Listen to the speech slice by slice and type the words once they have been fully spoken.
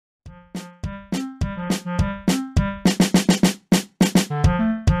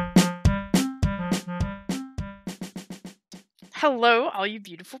Hello, all you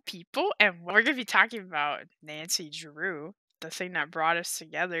beautiful people, and we're going to be talking about Nancy Drew, the thing that brought us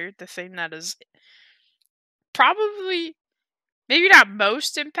together, the thing that is probably, maybe not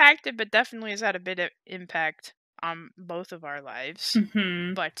most impacted, but definitely has had a bit of impact on both of our lives.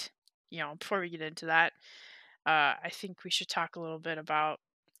 Mm-hmm. But, before we get into that, I think we should talk a little bit about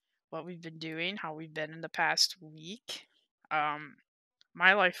what we've been doing, how we've been in the past week.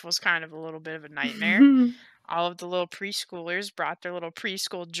 My life was kind of a little bit of a nightmare. All of the little preschoolers brought their little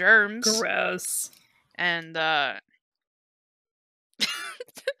preschool germs, Gross. and our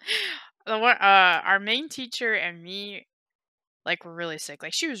main teacher and me were really sick.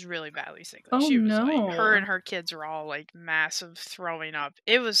 Like, she was really badly sick. Like, Oh she was like, her no. and her kids were all like massive throwing up.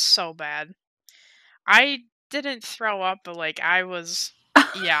 It was so bad. I didn't throw up, but like I was,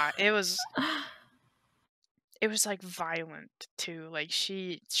 yeah, it was like violent too. Like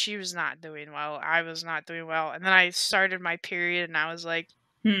she was not doing well. I was not doing well. And then I started my period and I was like,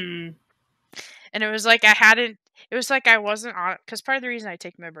 Hmm. and it was like I hadn't, it was like I wasn't on, because part of the reason I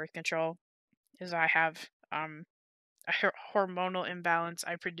take my birth control is I have a hormonal imbalance.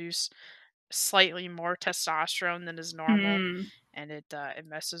 I produce slightly more testosterone than is normal, Hmm. and it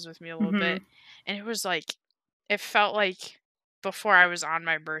messes with me a little Mm-hmm. bit. And it was like, it felt like before I was on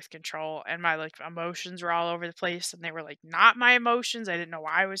my birth control and my like emotions were all over the place and they were like not my emotions. I didn't know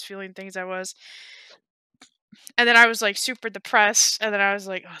why I was feeling things I was. And then I was like super depressed, and then I was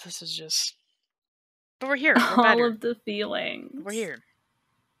like, oh, this is just, but we're here. We're All better. of the We're feelings. here.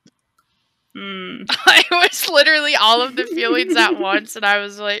 Hmm. I was literally all of the feelings at once, and I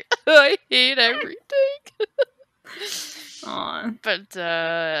was like, I hate everything. Aw. But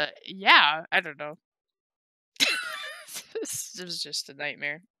yeah, I don't know. It was just a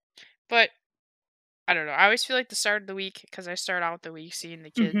nightmare. But I don't know. I always feel like the start of the week, because I start out the week seeing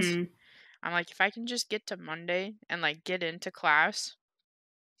the kids. Mm-hmm. I'm like, if I can just get to Monday and like get into class,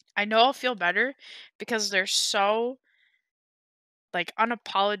 I know I'll feel better, because they're so like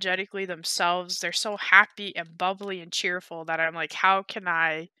unapologetically themselves. They're so happy and bubbly and cheerful that I'm like, how can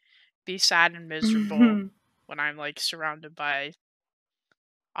I be sad and miserable Mm-hmm. when I'm like surrounded by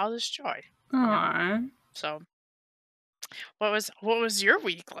all this joy, you know? Aw. So, what was your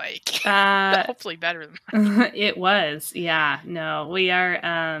week like? Uh Hopefully better than it was. Yeah. No. We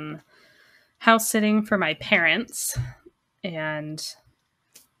are house sitting for my parents, and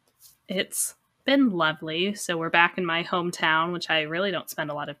it's been lovely. So we're back in my hometown, which I really don't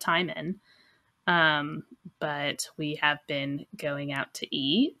spend a lot of time in. Um, but we have been going out to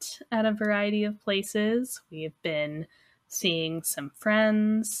eat at a variety of places. We have been seeing some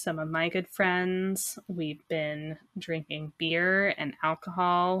friends, some of my good friends. We've been drinking beer and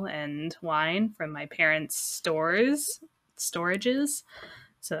alcohol and wine from my parents' storages.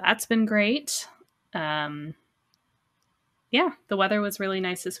 So that's been great. Um, yeah, the weather was really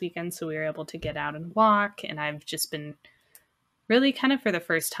nice this weekend, so we were able to get out and walk. And I've just been really kind of for the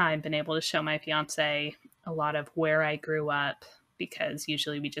first time been able to show my fiance a lot of where I grew up, because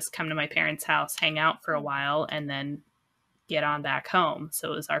usually we just come to my parents' house, hang out for a while, and then get on back home.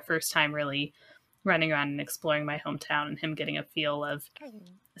 So it was our first time really running around and exploring my hometown, and him getting a feel of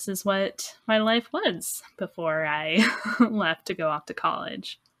this is what my life was before I left to go off to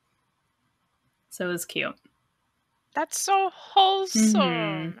college. So it was cute. That's so wholesome.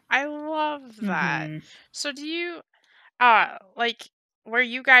 Mm-hmm. I love that. Mm-hmm. So do you like where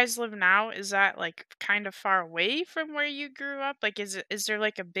you guys live now, is that like kind of far away from where you grew up? Like is there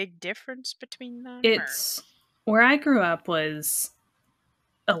like a big difference between them, or It's where I grew up was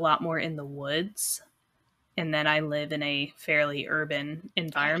a lot more in the woods, and then I live in a fairly urban oh, like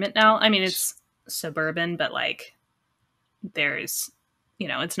environment the now. I mean, woods? it's suburban, but like there's,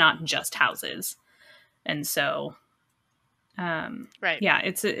 it's not just houses, and so Right. yeah,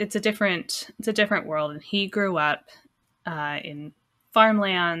 it's a different world. And he grew up in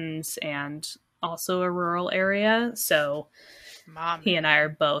farmlands and also a rural area, so he and I Mommy. are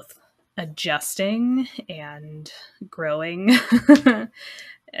both adjusting and growing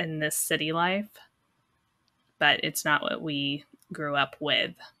in this city life, but it's not what we grew up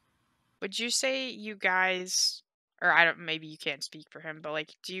with. Would you say you guys, or I don't, maybe you can't speak for him, but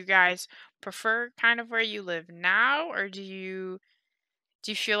like, do you guys prefer kind of where you live now, or do you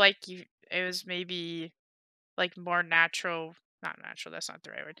feel like it was maybe like more natural, not natural, that's not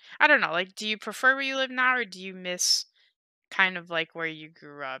the right word. I don't know. Like, do you prefer where you live now, or do you miss kind of like where you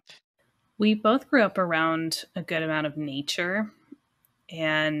grew up? We both grew up around a good amount of nature,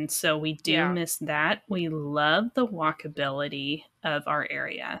 and so we do Yeah. miss that. We love the walkability of our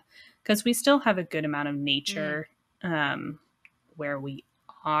area because we still have a good amount of Mm. nature where we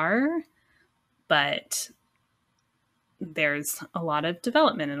are, but there's a lot of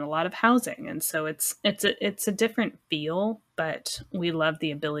development and a lot of housing, and so it's a different feel, but we love the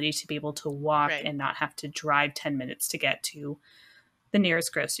ability to be able to walk Right. and not have to drive 10 minutes to get to the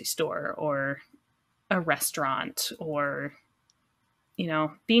nearest grocery store or a restaurant, or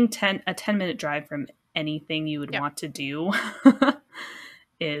being 10-minute drive from anything you would Yeah. want to do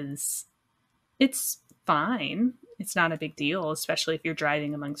is it's fine. It's not a big deal, especially if you're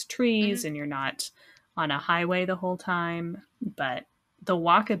driving amongst trees Mhm. and you're not on a highway the whole time. But the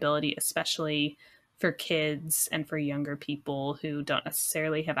walkability, especially for kids and for younger people who don't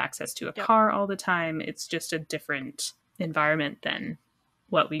necessarily have access to a Yep. car all the time, it's just a different environment than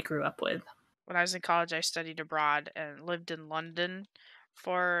what we grew up with. When I was in college, I studied abroad and lived in London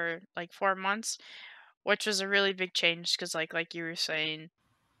for like 4 months, which was a really big change because, like you were saying,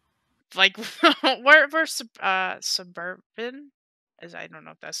 like we're suburban. As I don't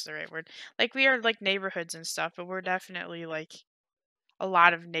know if that's the right word. Like we are like neighborhoods and stuff, but we're definitely like a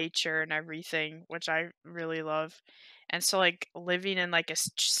lot of nature and everything, which I really love. And so like living in like a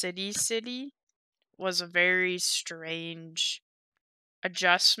city was a very strange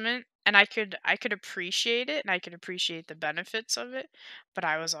adjustment, and I could appreciate it and I could appreciate the benefits of it, but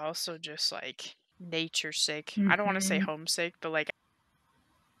I was also just like nature sick. I don't want to say Hmm. homesick, but like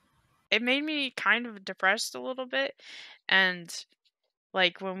it made me kind of depressed a little bit. And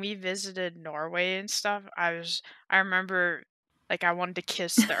like when we visited Norway and stuff, I remember like I wanted to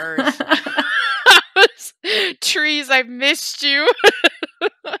kiss the earth. Trees, I missed you.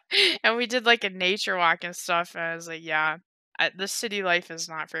 And we did like a nature walk and stuff, and I was like, yeah, the city life is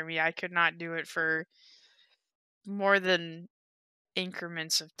not for me. I could not do it for more than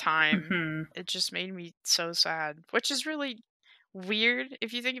increments of time. Hmm. It just made me so sad, which is really weird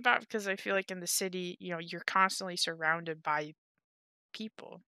if you think about it, because I feel like in the city, you're constantly surrounded by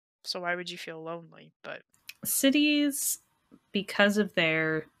people. So why would you feel lonely? But Cities, because of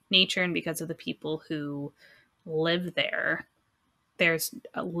their nature and because of the people who live there, there's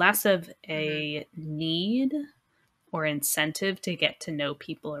less of mhm, a need or incentive to get to know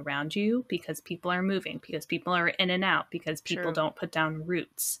people around you, because people are moving, because people are in and out, because people true. don't put down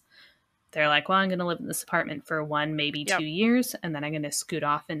roots. They're like, well, I'm going to live in this apartment for 1, maybe Yep. 2 years, and then I'm going to scoot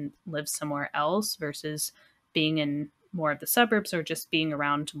off and live somewhere else, versus being in more of the suburbs or just being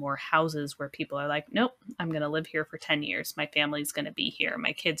around more houses where people are like, nope, I'm going to live here for 10 years. My family's going to be here.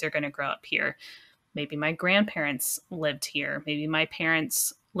 My kids are going to grow up here. Maybe my grandparents lived here. Maybe my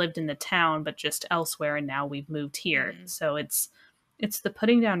parents lived in the town but just elsewhere, and now we've moved here. Mhm. So it's the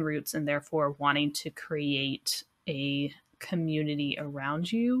putting down roots and therefore wanting to create a community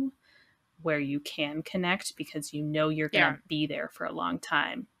around you where you can connect, because you're going Yeah, to be there for a long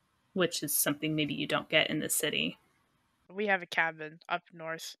time, which is something maybe you don't get in the city. we have a cabin up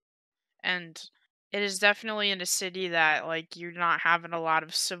north, and it is definitely in a city that like you're not having a lot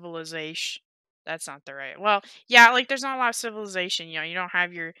of civilization. That's not the right. Well, yeah, like there's not a lot of civilization. You don't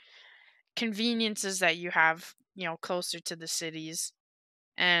have your conveniences that you have, closer to the cities.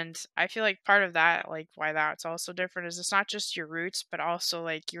 And I feel like part of that, like why that's also different, is it's not just your roots, but also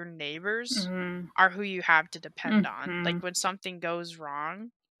like your neighbors Mm-hmm. are who you have to depend on. Mm-hmm. Like when something goes wrong,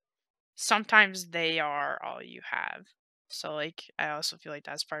 sometimes they are all you have. So like I also feel like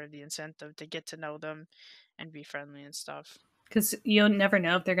that's part of the incentive to get to know them and be friendly and stuff. Because you'll never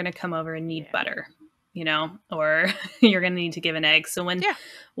know if they're going to come over and need Yeah. butter, or you're going to need to give an egg. So Yeah.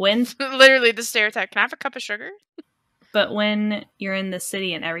 when Literally the stereotype. Can I have a cup of sugar? but when you're in the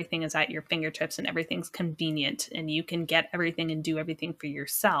city and everything is at your fingertips and everything's convenient and you can get everything and do everything for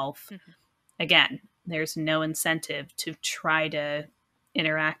yourself, Mhm. again, there's no incentive to try to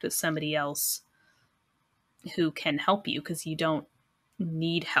interact with somebody else who can help you, because you don't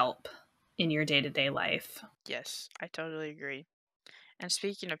need help in your day-to-day life. Yes, I totally agree. And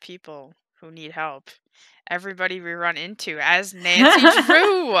speaking of people who need help, everybody we run into as Nancy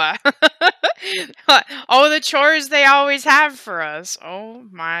Drew. Oh, the chores they always have for us. Oh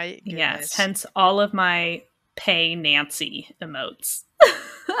my Yes, goodness. hence all of my pay Nancy emotes.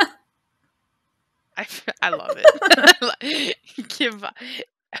 I love it. give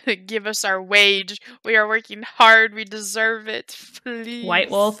give us our wage. We are working hard. We deserve it. White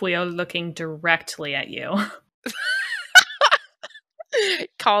Please. Wolf, we are looking directly at you.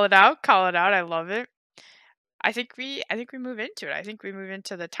 Call it out. Call it out. I love it. I think we move into it. I think we move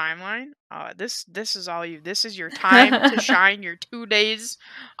into the timeline. This is all you. This is your time to shine. Your 2 days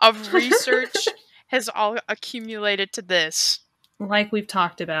of research has all accumulated to this. Like we've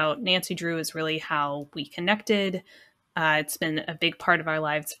talked about, Nancy Drew is really how we connected. It's been a big part of our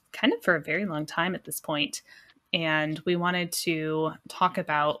lives kind of for a very long time at this point. and we wanted to talk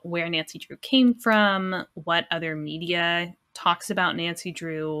about where Nancy Drew came from, what other media talks about Nancy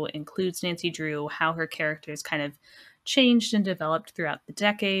Drew, includes Nancy Drew, how her characters kind of changed and developed throughout the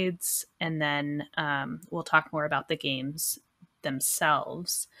decades, and then we'll talk more about the games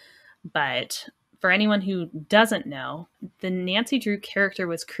themselves. But for anyone who doesn't know, the Nancy Drew character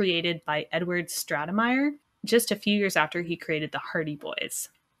was created by Edward Stratemeyer just a few years after he created the Hardy Boys.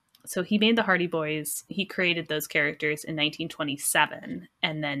 So he made the Hardy Boys, he created those characters in 1927,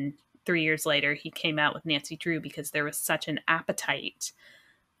 and then 3 years later he came out with Nancy Drew because there was such an appetite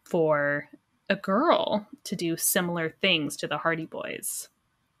for a girl to do similar things to the Hardy Boys.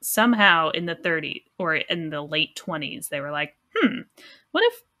 Somehow in the 30s or in the late 20s, they were like, what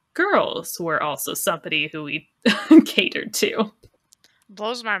if girls were also somebody who we catered to?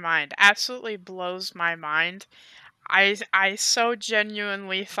 Blows my mind. Absolutely blows my mind. I so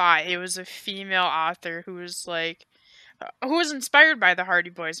genuinely thought it was a female author who was like, who was inspired by the Hardy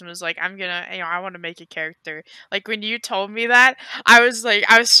Boys and was like, I'm gonna, I want to make a character. Like when you told me that, I was like,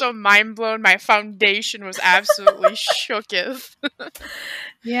 I was so mind blown. My foundation was absolutely shooketh.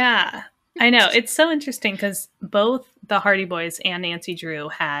 Yeah, I know. It's so interesting because both the Hardy Boys and Nancy Drew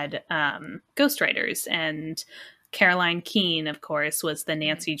had ghostwriters, and Caroline Keene, of course, was the Mhm.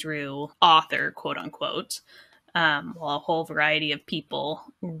 Nancy Drew author, quote unquote. While a whole variety of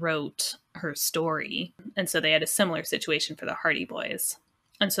people wrote her story. And so they had a similar situation for the Hardy Boys.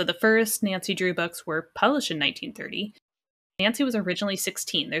 And so the first Nancy Drew books were published in 1930. Nancy was originally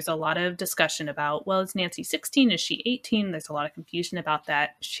 16. There's a lot of discussion about, well, is Nancy 16? Is she 18? There's a lot of confusion about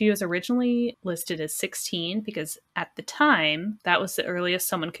that. She was originally listed as 16 because at the time, that was the earliest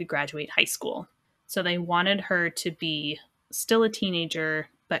someone could graduate high school. So they wanted her to be still a teenager,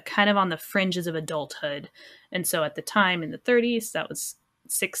 but kind of on the fringes of adulthood. And so at the time in the 30s, that was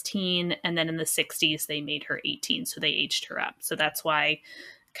 16. And then in the 60s, they made her 18. So they aged her up. So that's why,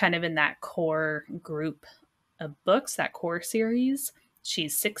 kind of in that core group of books, that core series,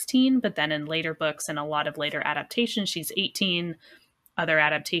 she's 16. But then in later books and a lot of later adaptations, she's 18. Other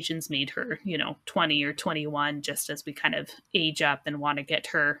adaptations made her, 20 or 21, just as we kind of age up and want to get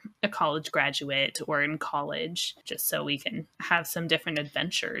her a college graduate or in college, just so we can have some different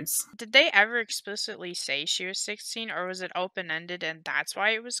adventures. Did they ever explicitly say she was 16, or was it open ended and that's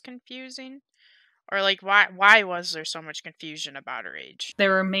why it was confusing? Or like why was there so much confusion about her age?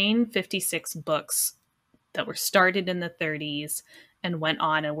 There remain 56 books that were started in the 30s and went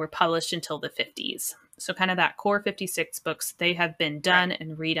on and were published until the 50s. So, kind of that core 56 books, they have been Right. done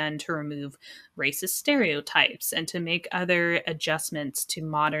and redone to remove racist stereotypes and to make other adjustments to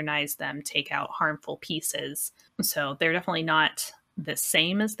modernize them, take out harmful pieces. So, they're definitely not the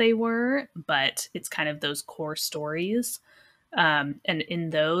same as they were, but it's kind of those core stories. And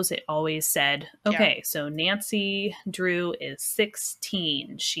in those, it always said, Yeah. okay, so Nancy Drew is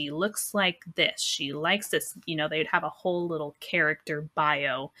 16. She looks like this. She likes this. They'd have a whole little character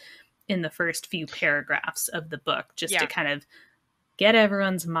bio in the first few paragraphs of the book just to Yeah. kind of get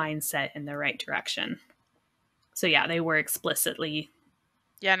everyone's mindset in the right direction. So, yeah, they were explicitly.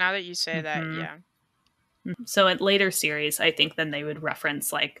 Yeah, now that you say that, Mhm. yeah. So, at later series, I think then they would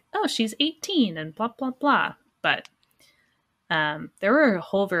reference, like, oh, she's 18 and blah, blah, blah. But there were a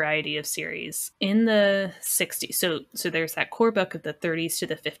whole variety of series in the 60s. So there's that core book of the 30s to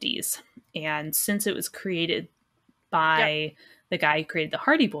the 50s. And since it was created Yep. by the guy who created the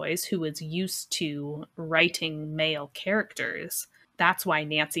Hardy Boys, who was used to writing male characters, that's why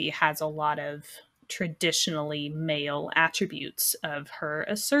Nancy has a lot of traditionally male attributes of her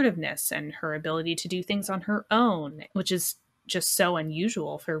assertiveness and her ability to do things on her own, which is just so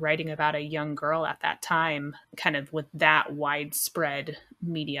unusual for writing about a young girl at that time, kind of with that widespread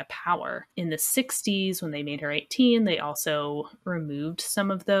media power. In the 60s, when they made her 18, they also removed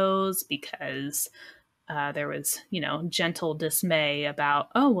some of those because there was, gentle dismay about,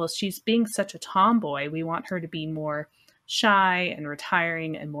 oh, well, she's being such a tomboy. We want her to be more shy and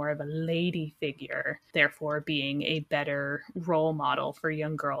retiring and more of a lady figure, therefore being a better role model for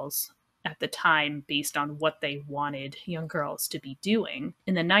young girls at the time based on what they wanted young girls to be doing.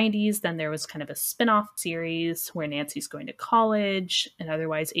 In the 90s, then there was kind of a spin off series where Nancy's going to college and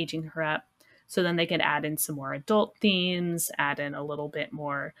otherwise aging her up. So then they could add in some more adult themes, add in a little bit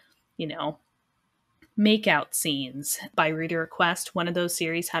more, makeout scenes. By reader request, one of those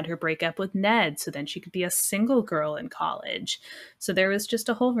series had her break up with Ned, so then she could be a single girl in college. So there was just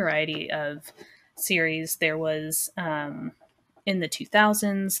a whole variety of series. There was, in the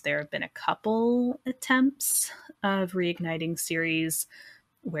 2000s, there have been a couple attempts of reigniting series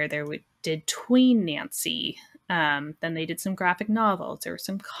where did Tween Nancy. Then they did some graphic novels. There were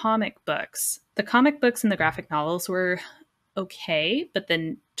some comic books. The comic books and the graphic novels were okay, but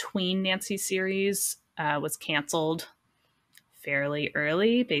the tween Nancy series was canceled fairly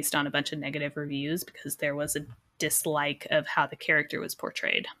early based on a bunch of negative reviews because there was a dislike of how the character was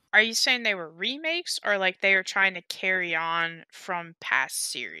portrayed. Are you saying they were remakes or like they were trying to carry on from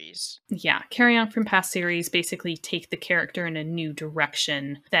past series? Yeah, carry on from past series, basically take the character in a new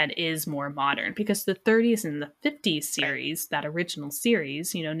direction that is more modern. Because the 30s and the 50s Right. series, that original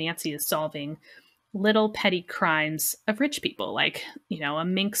series, Nancy is solving little petty crimes of rich people, like, a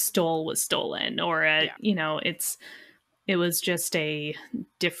mink stole was stolen, or Yeah. it was just a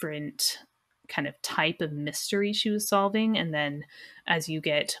different kind of type of mystery she was solving. And then as you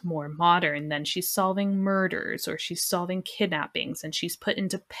get more modern, then she's solving murders or she's solving kidnappings, and she's put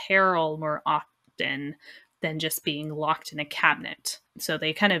into peril more often than just being locked in a cabinet. So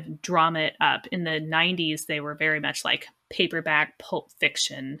they kind of drama it up. In the 90s, they were very much like paperback Pulp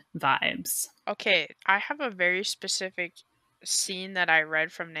Fiction vibes. Okay, I have a very specific scene that I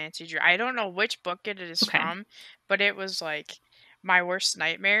read from Nancy Drew. I don't know which book it is Okay. from, but it was like my worst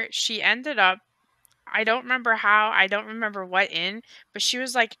nightmare. She ended up, I don't remember how, I don't remember what in, but she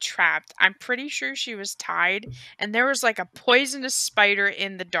was like trapped. I'm pretty sure she was tied, and there was like a poisonous spider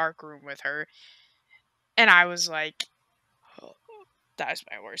in the dark room with her. And I was like, oh, that's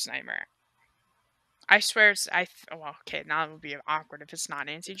my worst nightmare. I swear it's well, okay, now it would be awkward if it's not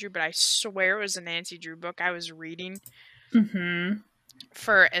Nancy Drew, but I swear it was a Nancy Drew book I was reading Mm-hmm.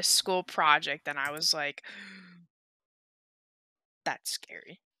 for a school project, and I was like, that's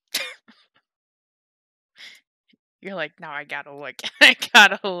scary. You're like, now I gotta look. I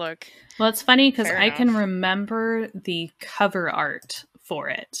gotta look. Well, it's funny because Fair I can enough. remember the cover art for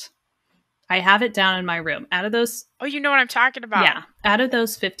it. I have it down in my room. Out of those, Oh, you know what I'm talking about. yeah, out of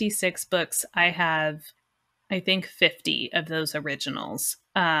those 56 books, I have, I think, 50 of those originals.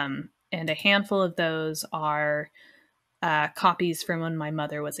 And a handful of those are copies from when my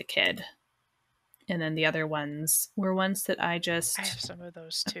mother was a kid. And then the other ones were ones that I I just have some of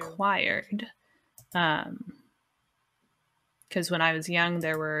those too. acquired. Because when I was young,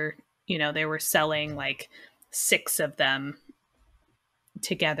 they were selling like 6 of them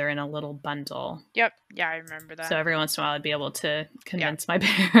together in a little bundle. Yep. Yeah, I remember that. So every once in a while, I'd be able to convince my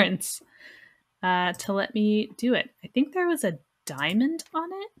parents to let me do it. I think there was a diamond on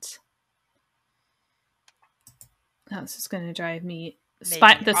it. Oh, this is going to drive me.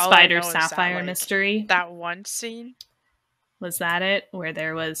 Maybe. The All I spider know is that, sapphire like, mystery. that one scene. Was that it? Where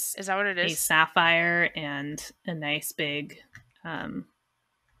there was Is that what it a is? sapphire and a nice big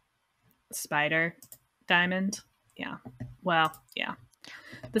spider diamond? Yeah. Well, yeah.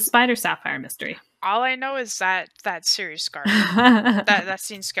 The spider sapphire mystery. All I know is that series scarred me. that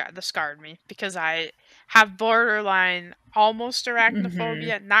scene scarred me because I have borderline almost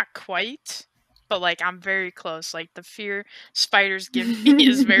arachnophobia, not quite, but like I'm very close. Like the fear spiders give me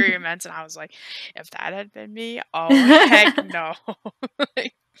is very immense, and I was like, if that had been me, oh heck no,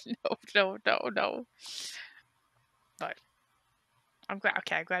 like, no. But I'm glad.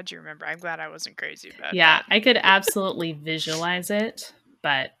 Okay, I'm glad you remember. I'm glad I wasn't crazy about that. I could absolutely visualize it,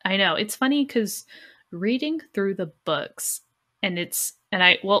 but I know it's funny because reading through the books, and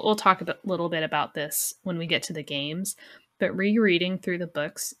we'll talk a little bit about this when we get to the games, but rereading through the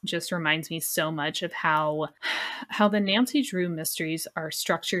books just reminds me so much of how the Nancy Drew mysteries are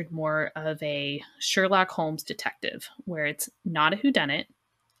structured more of a Sherlock Holmes detective, where it's not a whodunit.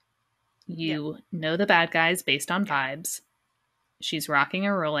 You know the bad guys based on vibes. She's rocking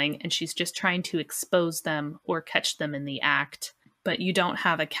and rolling, and she's just trying to expose them or catch them in the act. But you don't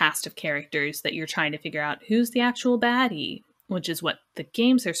have a cast of characters that you're trying to figure out who's the actual baddie, which is what the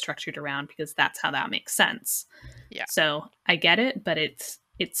games are structured around, because that's how that makes sense. Yeah. So I get it, but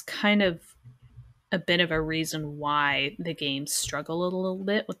it's kind of a bit of a reason why the games struggle a little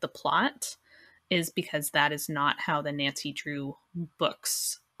bit with the plot, is because that is not how the Nancy Drew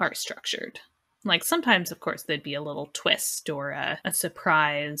books are structured. Like sometimes, of course, there'd be a little twist or a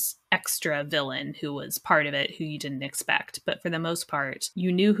surprise extra villain who was part of it who you didn't expect. But for the most part,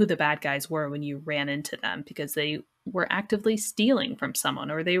 you knew who the bad guys were when you ran into them because they were actively stealing from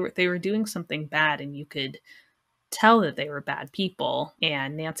someone, or they were doing something bad, and you could tell that they were bad people.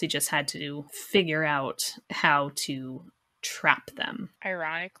 And Nancy just had to figure out how to trap them.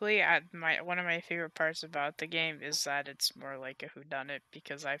 Ironically, one of my favorite parts about the game is that it's more like a whodunit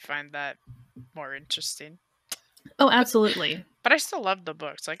because I find that more interesting. Oh, absolutely. But I still loved the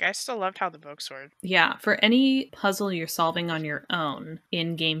books. Like I still loved how the books were. Yeah, for any puzzle you're solving on your own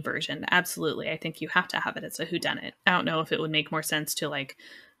in game version, absolutely. I think you have to have it as a whodunit. I don't know if it would make more sense to like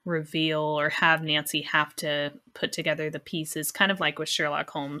reveal or have Nancy have to put together the pieces, kind of like with Sherlock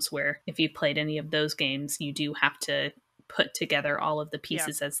Holmes, where if you played any of those games, you do have to put together all of the Yeah.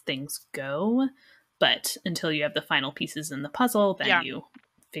 pieces as things go. But until you have the final pieces in the puzzle, then Yeah. you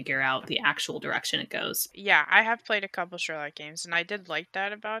figure out the actual direction it goes. Yeah, I have played a couple Sherlock games, and I did like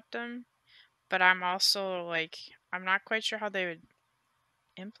that about them. But I'm also like, I'm not quite sure how they would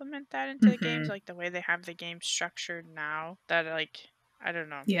implement that into the games, Hmm. like the way they have the game structured now. That like, I don't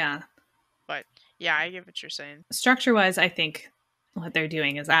know. Yeah. But yeah, I get what you're saying. Structure wise, I think what they're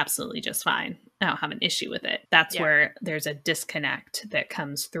doing is absolutely just fine. I don't have an issue with it. That's Yeah, where there's a disconnect that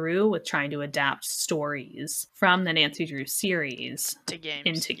comes through with trying to adapt stories from the Nancy Drew series to games.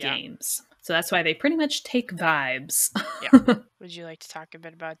 into Yeah, games. So that's why they pretty much take vibes. yeah. Would you like to talk a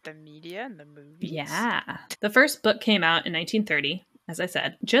bit about the media and the movies? Yeah. The first book came out in 1930, as I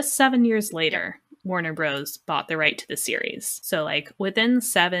said. Just 7 years Yep. later, Warner Bros. Bought the right to the series. So, like, within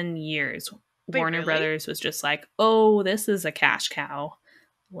 7 years, Wait, Warner really? Brothers was just like, oh, this is a cash cow.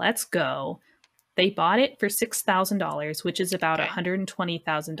 Let's go. They bought it for $6,000, which is about Okay.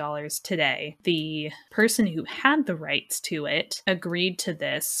 $120,000 today. The person who had the rights to it agreed to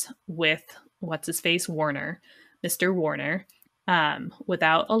this with what's his face, Warner, Mr. Warner,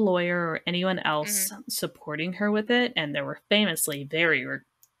 without a lawyer or anyone Hmm. else supporting her with it. And there were famously very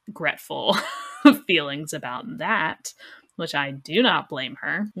regretful feelings about that, which I do not blame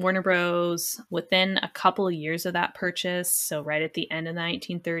her. Warner Bros., within a couple of years of that purchase, so right at the end of the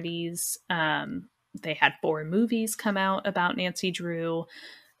 1930s, they had 4 movies come out about Nancy Drew.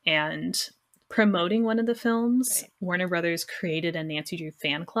 And promoting one of the films, Right. Warner Brothers created a Nancy Drew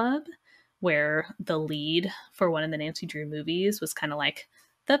fan club where the lead for one of the Nancy Drew movies was kind of like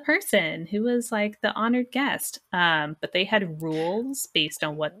the person who was like the honored guest. But they had rules based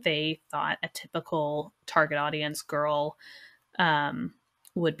on what Cool. they thought a typical target audience girl um,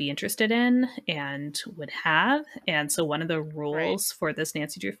 would be interested in and would have. And so one of the Right. rules for this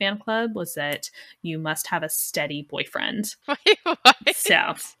Nancy Drew fan club was that you must have a steady boyfriend. Wait, what?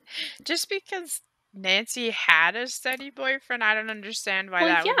 So, Just because Nancy had a steady boyfriend, I don't understand why well,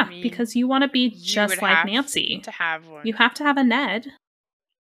 that would yeah, mean because you want to be you would just like have Nancy. to have You one. have to have a Ned.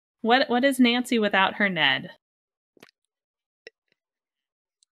 What is Nancy without her Ned?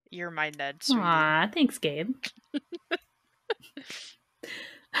 You're my Ned, sweetie. Aw, thanks, Gabe.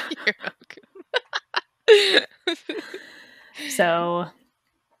 You're welcome. So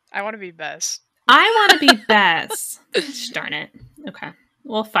I want to be best. I want to be Bess. Gosh darn it. Okay,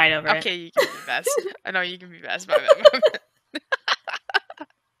 we'll fight over it. Okay, you can be best. I know you can be best. My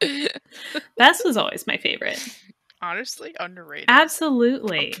bad. Bess was always my favorite. Honestly, underrated.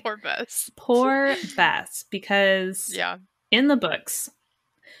 Absolutely. Poor Bess. Poor Bess, because Yeah. in the books,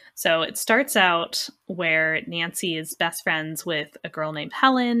 so it starts out where Nancy is best friends with a girl named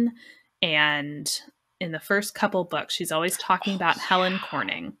Helen, and in the first couple books, she's always talking Oh, about Helen yeah.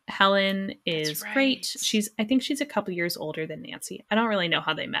 Corning. Helen That's is right. great. I think she's a couple years older than Nancy. I don't really know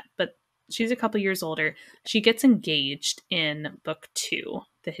how they met, but she's a couple years older. She gets engaged in book 2,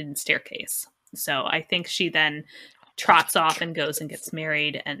 The Hidden Staircase. So I think she then trots off and goes and gets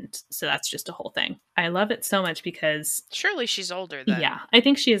married, and so that's just a whole thing. I love it so much because Surely she's older yeah, then. I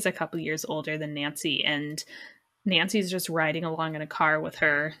think she is a couple years older than Nancy, and Nancy's just riding along in a car with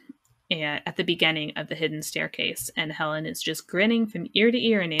her at the beginning of The Hidden Staircase, and Helen is just grinning from ear to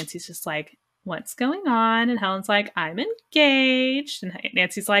ear, and Nancy's just like, what's going on? And Helen's like, I'm engaged. And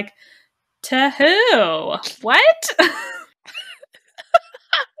Nancy's like, to who? What?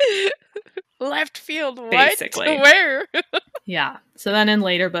 Left field, what? Basically. Where? Yeah. So then in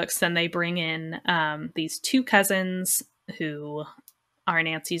later books, then they bring in these 2 cousins who are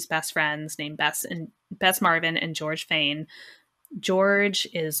Nancy's best friends named Bess Marvin and George Fane. George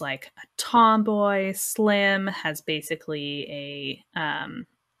is like a tomboy, slim, has basically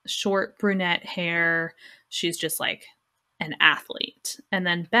a short brunette hair. She's just like an athlete. And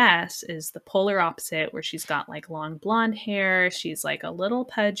then Bess is the polar opposite, where she's got like long blonde hair. She's like a little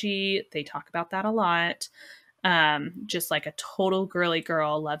pudgy. They talk about that a lot. Just like a total girly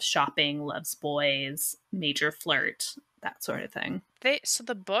girl, loves shopping, loves boys, major flirt, that sort of thing. So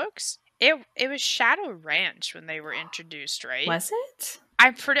the books, it was Shadow Ranch when they were introduced, right? Was it?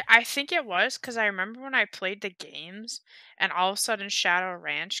 I think it was because I remember when I played the games and all of a sudden Shadow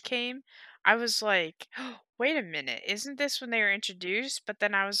Ranch came, I was like, wait a minute, isn't this when they were introduced? But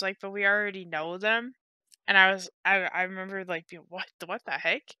then I was like, but we already know them. And I remember like being, what the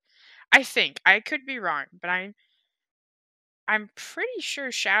heck? I think I could be wrong, but I'm pretty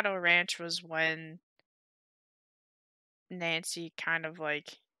sure Shadow Ranch was when Nancy kind of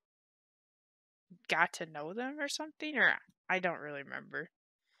like got to know them or something, or I don't really remember.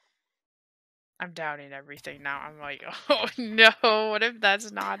 I'm doubting everything now. I'm like, oh no, what if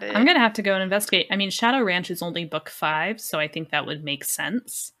that's not I'm it? gonna have to go and investigate. I mean, Shadow Ranch is only book 5, so I think that would make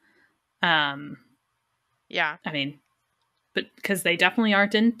sense. Um, Yeah, I mean, but because they definitely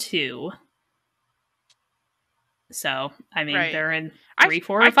aren't in 2. So, I mean, right. they're in I 3,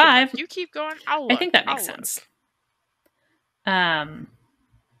 4, I or can look. 5. You keep going. I'll I look. think that makes I'll sense. look.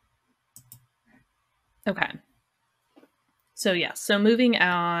 Okay. So, yeah. So, moving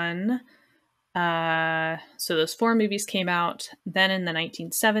on. So, those 4 movies came out. Then in the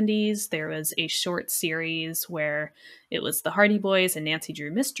 1970s, there was a short series where it was the Hardy Boys and Nancy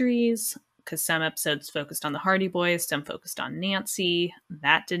Drew Mysteries, because some episodes focused on the Hardy Boys, some focused on Nancy.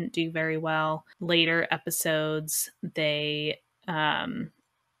 That didn't do very well. Later episodes, they kind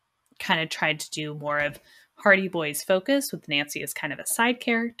of tried to do more of Hardy Boys focus with Nancy as kind of a side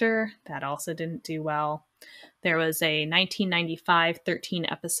character. That also didn't do well. There was a 1995 13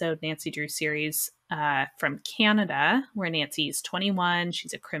 episode Nancy Drew series from Canada where Nancy is 21.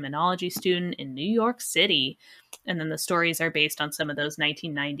 She's a criminology student in New York City. And then the stories are based on some of those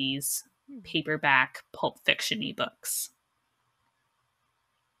 1990s paperback pulp fiction-y books.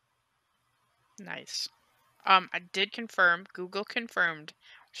 Nice. I did confirm. Google confirmed.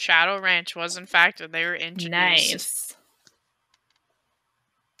 Shadow Ranch was in fact when they were introduced. Nice.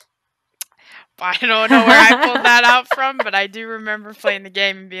 I don't know where I pulled that out from, but I do remember playing the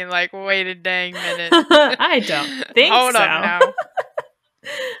game and being like, wait a dang minute. I don't think Hold so. up now.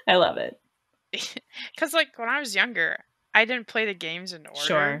 I love it. Because, like, when I was younger, I didn't play the games in order.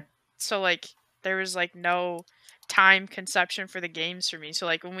 Sure. So, like, there was, like, no time conception for the games for me. So,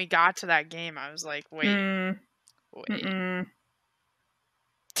 like, when we got to that game, I was like, wait.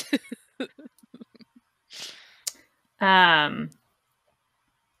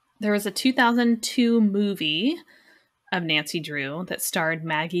 There was a 2002 movie of Nancy Drew that starred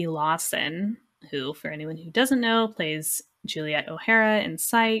Maggie Lawson, who, for anyone who doesn't know, plays Juliet O'Hara in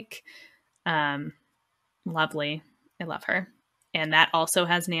Psych. Lovely. I love her. And that also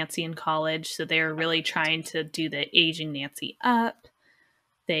has Nancy in college, so they were really trying to do the aging Nancy up.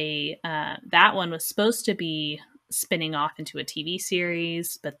 That one was supposed to be spinning off into a TV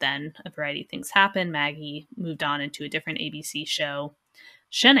series, but then a variety of things happened. Maggie moved on into a different ABC show,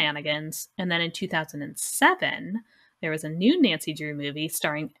 Shenanigans. And then in 2007, there was a new Nancy Drew movie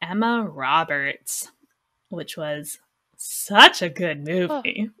starring Emma Roberts, which was such a good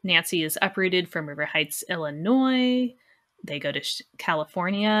movie. Oh. Nancy is uprooted from River Heights, Illinois. They go to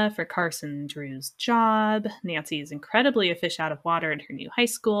California for Carson Drew's job. Nancy is incredibly a fish out of water in her new high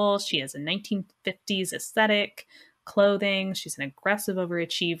school. She has a 1950s aesthetic, clothing. She's an aggressive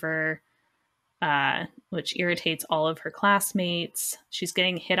overachiever, which irritates all of her classmates. She's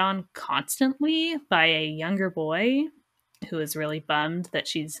getting hit on constantly by a younger boy who is really bummed that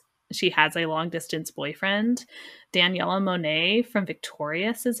she has a long-distance boyfriend. Daniela Monet from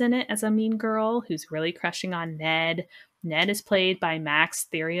Victorious is in it as a mean girl who's really crushing on Ned. Ned is played by Max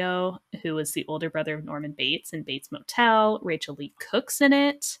Thieriot, who is the older brother of Norman Bates in Bates Motel. Rachel Lee Cook's in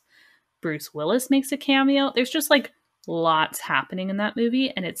it. Bruce Willis makes a cameo. There's just like lots happening in that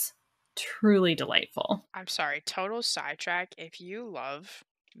movie, and it's truly delightful. I'm sorry, total sidetrack. If you love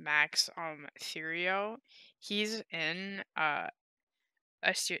Max Thieriot, he's in a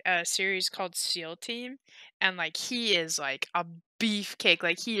series called SEAL Team, and like he is like a beefcake.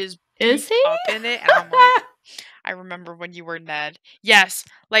 Like he is beefed up in it, and I'm like, I remember when you were Ned. Yes,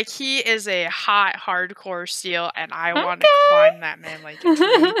 like he is a hot, hardcore SEAL, and I want to climb that man like a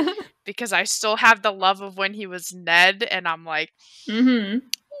tree because I still have the love of when he was Ned, and I'm like,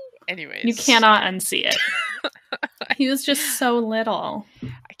 anyways, you cannot unsee it. He was just so little.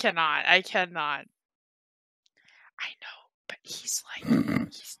 I cannot. I know, but he's like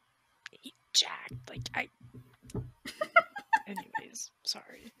he's jacked. Like anyways,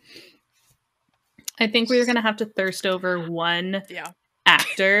 sorry. I think we're going to have to thirst over one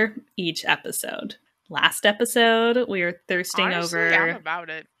actor each episode. Last episode, we were thirsting over... I'm about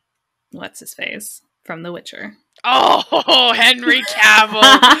it. What's his face? From The Witcher. Oh, Henry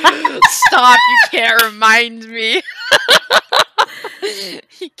Cavill. Stop, you can't remind me.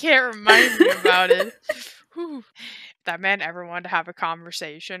 You can't remind me about it. Whew. If that man ever wanted to have a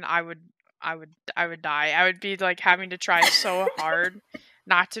conversation, I would die. I would be like having to try so hard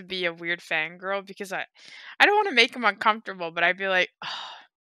not to be a weird fangirl because I don't want to make him uncomfortable, but I'd be like, oh,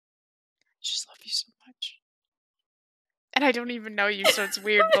 I just love you so much. And I don't even know you, so it's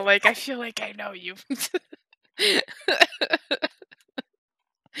weird, but like I feel like I know you.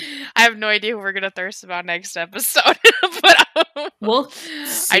 I have no idea who we're gonna thirst about next episode, but we'll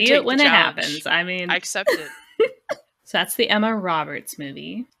see it when it happens. I mean, I accept it. So that's the Emma Roberts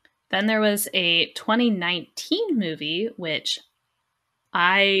movie. Then there was a 2019 movie, which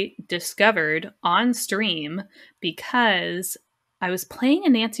I discovered on stream because I was playing a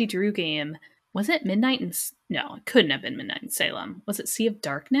Nancy Drew game. Was it Midnight in... No, it couldn't have been Midnight in Salem. Was it Sea of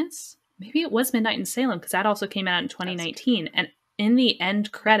Darkness? Maybe it was Midnight in Salem because that also came out in That's 2019. And in the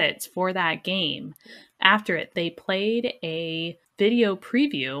end credits for that game, after it, they played a video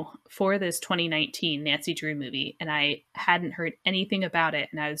preview for this 2019 Nancy Drew movie, and I hadn't heard anything about it,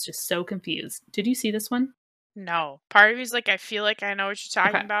 and I was just so confused. Did you see this one? no. Part of me is like, I feel like I know what you're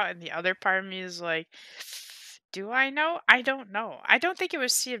talking Okay. about, and the other part of me is like, do I know? I don't know. I don't think it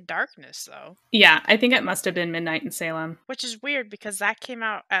was Sea of Darkness though, Yeah, I think it must have been Midnight in Salem. which is weird because that came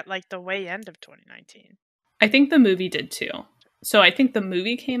out at like the way end of 2019. I think the movie did too. So I think the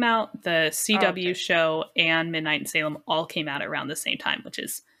movie came out, the Oh, CW okay. show, and Midnight in Salem all came out around the same time, which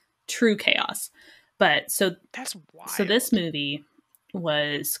is true chaos. But That's so this wild. movie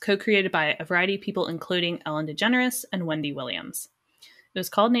was co-created by a variety of people, including Ellen DeGeneres and Wendy Williams. It was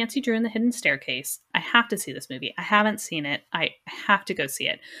called Nancy Drew and the Hidden Staircase. I have to see this movie. I haven't seen it. I have to go see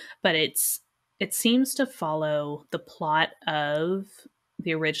it. But it seems to follow the plot of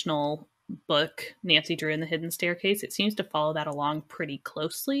the original book, Nancy Drew and the Hidden Staircase. It seems to follow that along pretty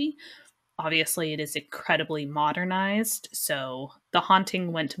closely. Obviously, it is incredibly modernized, so the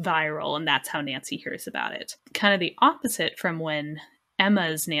haunting went viral, and that's how Nancy hears about it. Kind of the opposite from when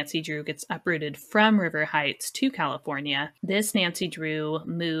Emma's Nancy Drew gets uprooted from River Heights to California. This Nancy Drew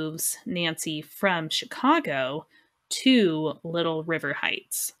moves Nancy from Chicago to Little River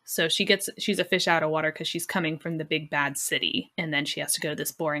Heights. So she's a fish out of water because she's coming from the big bad city. And then she has to go to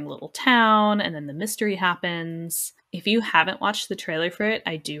this boring little town, and then the mystery happens. If you haven't watched the trailer for it,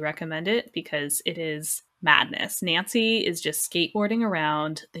 I do recommend it because it is madness. Nancy is just skateboarding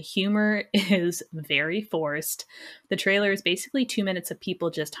around. The humor is very forced. The trailer is basically 2 minutes of people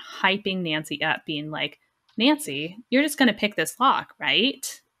just hyping Nancy up, being like, Nancy, you're just going to pick this lock,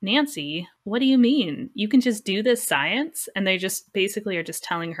 right? Nancy, what do you mean? You can just do this science? And they just basically are just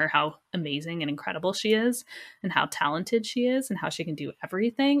telling her how amazing and incredible she is, and how talented she is, and how she can do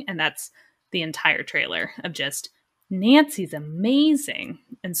everything. And that's the entire trailer of just, Nancy's amazing.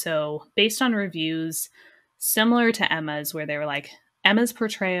 And so, based on reviews similar to Emma's, where they were like, Emma's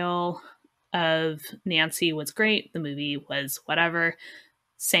portrayal of Nancy was great, the movie was whatever.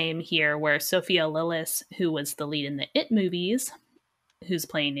 Same here, where Sophia Lillis, who was the lead in the It movies, who's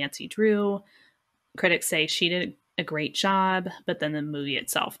playing Nancy Drew, critics say she did a great job, but then the movie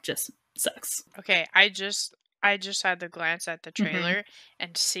itself just sucks. Okay, I just had to glance at the Mm-hmm. trailer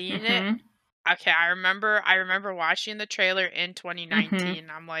and seeing it. Mm-hmm. Okay, I remember watching the trailer in Mm-hmm. 2019.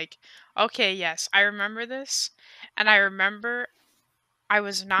 I'm like, okay, yes, I remember this. And I remember I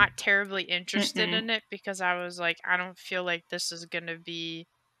was not terribly interested Mm-mm. in it because I was like, I don't feel like this is gonna be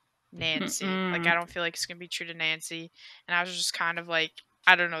Nancy. Like, I Mm-mm. don't feel like it's gonna be true to Nancy. And I was just kind of like,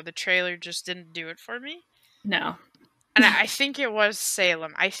 I don't know, the trailer just didn't do it for me. No. And I think it was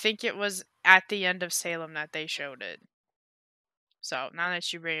Salem. I think it was at the end of Salem that they showed it. So now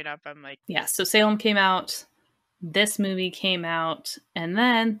that you bring it up, I'm like, Yeah, so Salem came out, this movie came out, and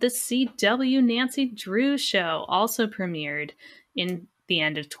then the CW Nancy Drew show also premiered in the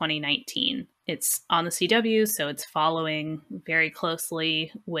end of 2019. It's on the CW, so it's following very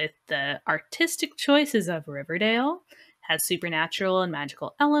closely with the artistic choices of Riverdale. Has supernatural and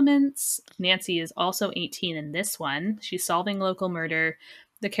magical elements. Nancy is also 18 in this one. She's solving local murder.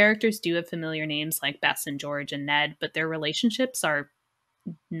 The characters do have familiar names like Bess and George and Ned, but their relationships are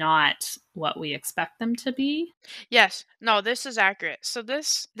not what we expect them to be. yes, no, this is accurate. So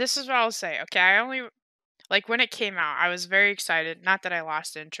this is what I'll say. Okay, I only like when it came out, I was very excited. Not that I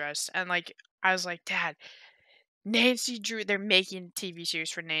lost interest, and like I was like, Dad, Nancy Drew, they're making TV series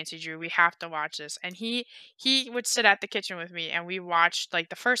for Nancy Drew. We have to watch this. And he would sit at the kitchen with me and we watched like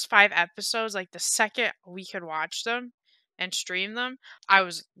the first 5 episodes. Like the second we could watch them and stream them, I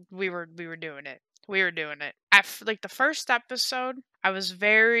was we were doing it. We were doing it. Like the first episode, I was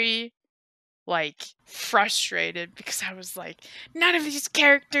very like frustrated because I was like, none of these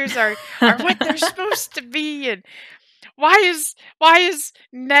characters are what they're supposed to be, and why is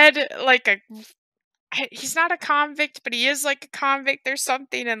Ned like a he's not a convict, but he is like a convict or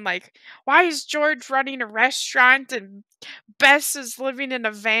something. And like, why is George running a restaurant and Bess is living in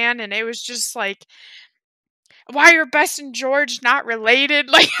a van? And it was just like, why are Bess and George not related?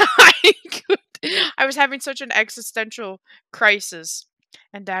 Like, I was having such an existential crisis.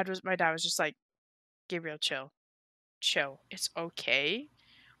 And my dad was just like, Gabriel, chill, chill. It's okay.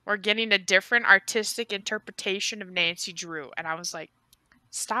 We're getting a different artistic interpretation of Nancy Drew. And I was like,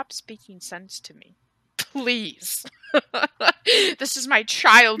 stop speaking sense to me. please. This is my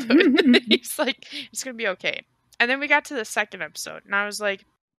childhood. He's like, it's gonna be okay. And then we got to the second episode, and I was like,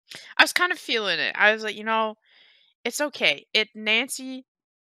 I was kind of feeling it. I was like, it's okay. Nancy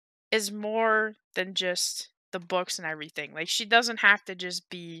is more than just the books and everything. Like, she doesn't have to just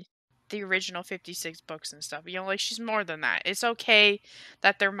be the original 56 books and stuff. Like, she's more than that. It's okay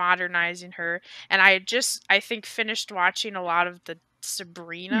that they're modernizing her. And I think, finished watching a lot of the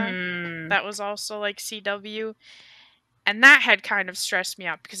Sabrina Hmm. that was also like CW. And that had kind of stressed me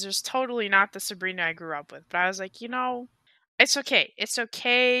out because it was totally not the Sabrina I grew up with. But I was like, it's okay. It's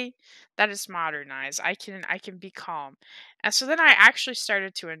okay that it's modernized. I can be calm. And so then I actually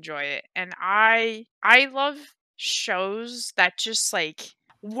started to enjoy it. And I love shows that just like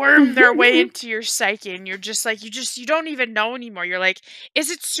worm their way into your psyche, and you're just like you don't even know anymore. You're like, is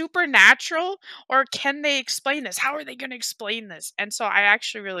it supernatural, or can they explain this? How are they going to explain this? And so I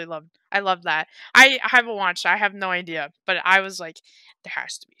actually really love that. I haven't watched, I have no idea, but I was like, there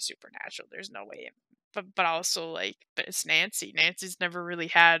has to be supernatural. There's no way. But also, like, but it's Nancy. Nancy's never really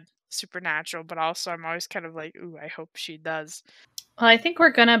had supernatural, but also I'm always kind of like, ooh, I hope she does. Well, I think we're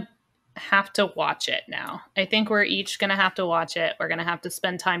gonna have to watch it now. I think we're each gonna have to watch it. We're gonna have to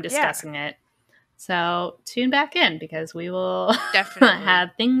spend time Yeah, discussing it. So tune back in because we will definitely. have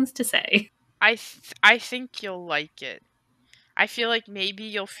things to say. I think you'll like it. I feel like maybe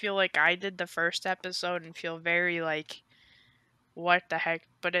you'll feel like I did the first episode and feel very like, what the heck,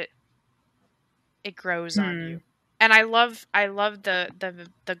 but it grows on Hmm. you. And I love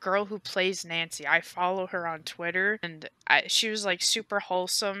the girl who plays Nancy. I follow her on Twitter, and she was like super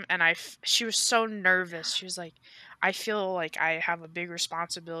wholesome, and she was so nervous. She was like, I feel like I have a big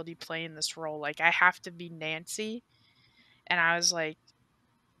responsibility playing this role. Like, I have to be Nancy. And I was like,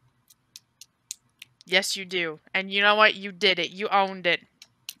 yes, you do. And you know what? You did it. You owned it.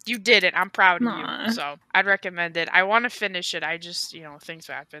 You did it. I'm proud of you. Aw. So I'd recommend it. I want to finish it. I just, things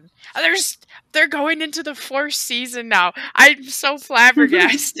happen. They're going into the fourth season now. I'm so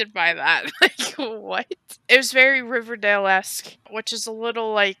flabbergasted by that. Like, what? It was very Riverdale-esque, which is a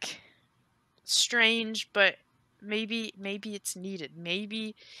little like strange, but maybe it's needed.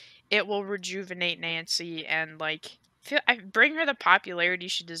 Maybe it will rejuvenate Nancy and like bring her the popularity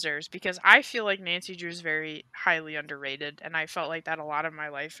she deserves, because I feel like Nancy Drew is very highly underrated, and I felt like that a lot of my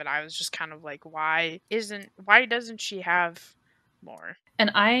life, and I was just kind of like, why doesn't she have more? And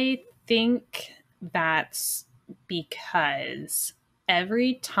I think that's because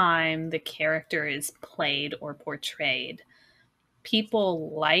every time the character is played or portrayed,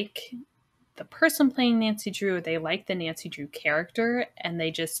 people like the person playing Nancy Drew, they like the Nancy Drew character, and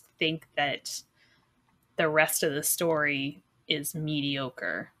they just think that the rest of the story is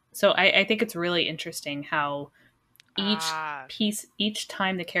mediocre. So I think it's really interesting how Ah, each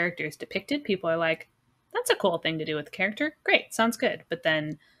time the character is depicted, people are like, that's a cool thing to do with the character. Great, sounds good. But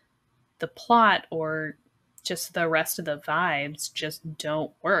then the plot or just the rest of the vibes just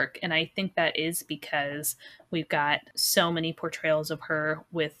don't work. And I think that is because we've got so many portrayals of her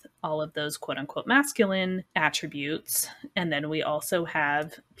with all of those quote unquote masculine attributes. And then we also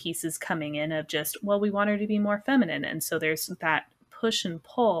have pieces coming in of just, well, we want her to be more feminine. And so there's that push and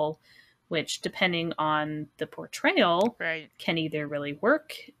pull, which depending on the portrayal right. can either really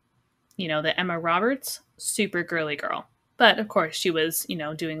work. The Emma Roberts, super girly girl. But of course, she was,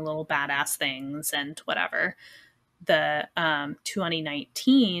 doing little badass things and whatever. The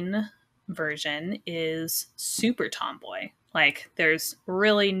 2019 version is super tomboy. Like, there's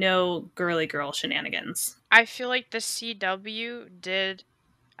really no girly girl shenanigans. I feel like the CW did,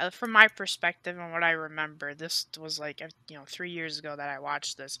 from my perspective and what I remember, this was like 3 years ago that I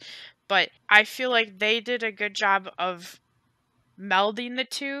watched this, but I feel like they did a good job of melding the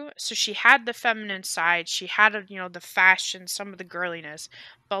two. So she had the feminine side, she had the fashion, some of the girliness,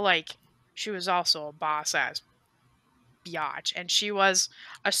 but like she was also a boss ass biatch, and she was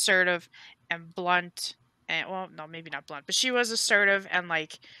assertive and blunt, and well, no, maybe not blunt, but she was assertive and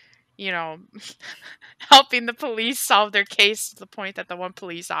like, you know, helping the police solve their case, to the point that the one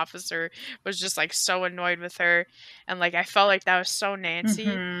police officer was just like so annoyed with her. And like, I felt like that was so Nancy.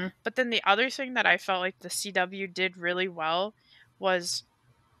 Mm-hmm. But then the other thing that I felt like the CW did really well was,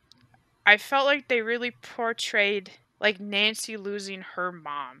 I felt like they really portrayed like Nancy losing her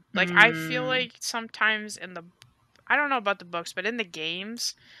mom. Like, I feel Mm. like sometimes I don't know about the books, but in the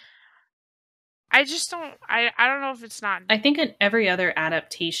games, I just don't I don't know if it's not I think in every other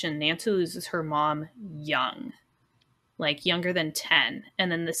adaptation, Nancy loses her mom young, like younger than 10.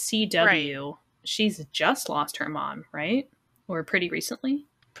 And then the right. CW, she's just lost her mom, right? Or pretty recently.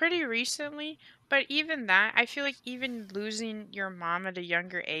 Pretty recently, but even that, I feel like even losing your mom at a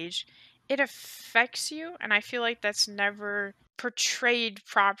younger age, it affects you, and I feel like that's never portrayed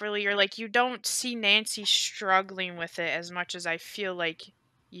properly, or like you don't see Nancy struggling with it as much as I feel like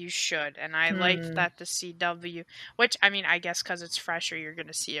you should. And I like Hmm. that the CW, which I mean, I guess cuz it's fresher, you're going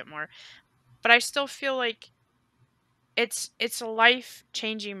to see it more. But I still feel like it's a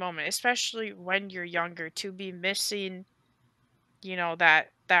life-changing moment, especially when you're younger, to be missing,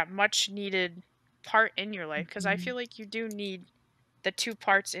 that much needed part in your life, cuz I Mhm. feel like you do need the two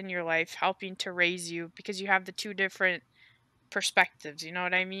parts in your life helping to raise you, because you have the two different perspectives, you know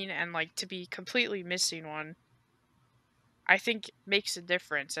what I mean? And like to be completely missing one, I think makes a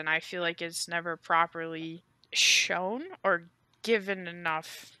difference. And I feel like it's never properly shown or given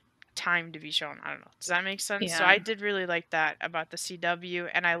enough time to be shown. I don't know. Does that make sense? So Yeah. I did really like that about the CW.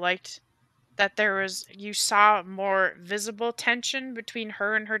 And I liked that you saw more visible tension between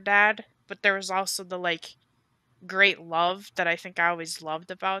her and her dad, but there was also the like great love that I think I always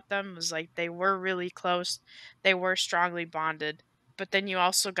loved about them, was like they were really close, they were strongly bonded, but then you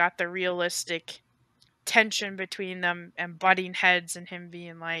also got the realistic tension between them and butting heads and him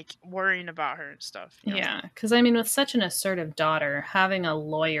being like worrying about her and stuff. Yeah. Because I mean, with such an assertive daughter, having a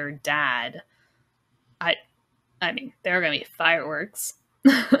lawyer dad, I, I mean, there are going to be fireworks.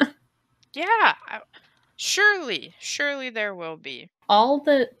 Yeah, surely there will be. All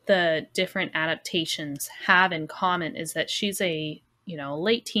the different adaptations have in common is that she's a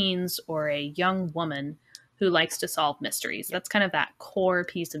late teens or a young woman who likes to solve mysteries. Yep, That's kind of that core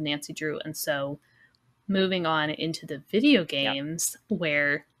piece of Nancy Drew. And so moving on into the video yep, games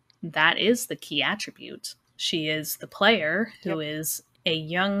where that is the key attribute. She is the player yep. who is a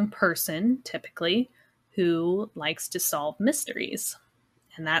young person, typically, who likes to solve mysteries.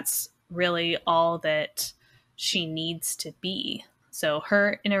 And that's really all that she needs to be. So,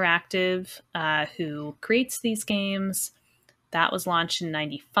 her interactive, who creates these games, that was launched in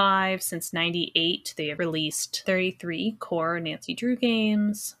 95. Since 98, they have released 33 core Nancy Drew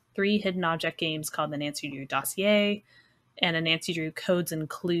games, 3 hidden object games called the Nancy Drew Dossier, and a Nancy Drew Codes and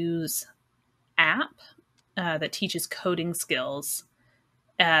Clues app that teaches coding skills.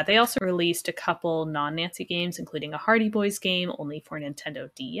 They also released a couple non Nancy games, including a Hardy Boys game only for Nintendo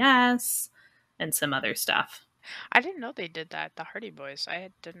DS and some other stuff. I didn't know they did that. The Hardy Boys.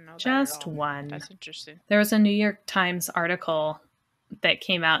 Didn't know that at Just all. one. That's interesting. There was a New York Times article that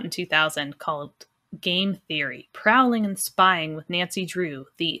came out in 2000 called Game Theory Prowling and Spying with Nancy Drew,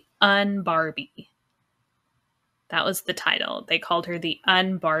 the Un-Barbie. That was the title. They called her the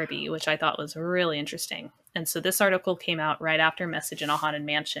Un-Barbie, which I thought was really interesting. And so this article came out right after Message in a Haunted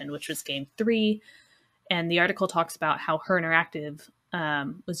Mansion, which was game 3. And the article talks about how Her Interactive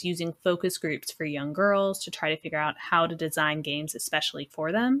was using focus groups for young girls to try to figure out how to design games especially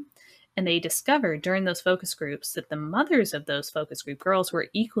for them. And they discovered during those focus groups that the mothers of those focus group girls were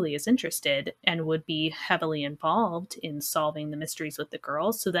equally as interested and would be heavily involved in solving the mysteries with the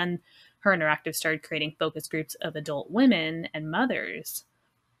girls. So then Her Interactive started creating focus groups of adult women and mothers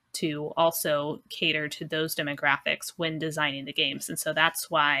to also cater to those demographics when designing the games. And so that's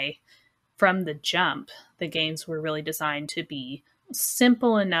why from the jump, the games were really designed to be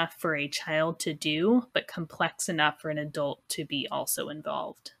simple enough for a child to do, but complex enough for an adult to be also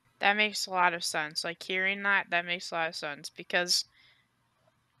involved. That makes a lot of sense. Like hearing that makes a lot of sense, because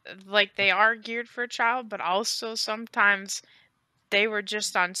like they are geared for a child, but also sometimes they were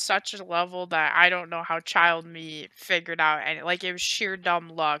just on such a level that I don't know how child me figured out, and like it was sheer dumb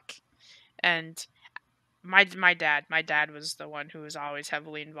luck. And my dad was the one who was always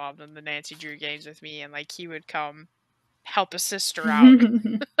heavily involved in the Nancy Drew games with me, and like he would come help a sister out.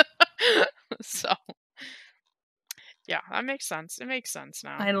 So yeah, that makes sense. It makes sense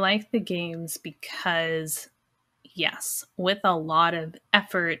now. I like the games because, yes, with a lot of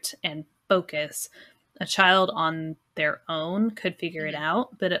effort and focus, a child on their own could figure it Hmm.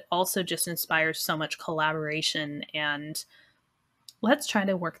 out, but it also just inspires so much collaboration and let's try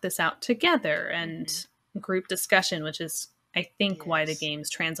to work this out together Hmm. and group discussion, which is, I think, why the Yes. games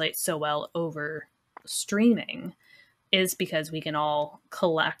translate so well over streaming, is because we can all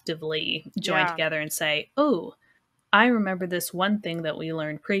collectively join Yeah. together and say, oh, I remember this one thing that we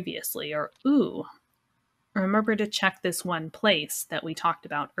learned previously, or ooh, remember to check this one place that we talked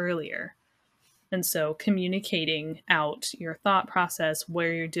about earlier. And so communicating out your thought process,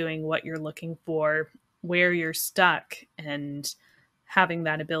 where you're doing, what you're looking for, where you're stuck, and having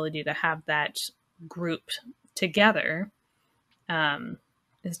that ability to have that group together um,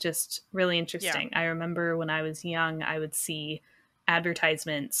 is just really Yeah. interesting. I remember when I was young, I would see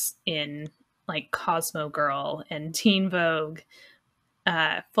advertisements in like Cosmo Girl and Teen Vogue,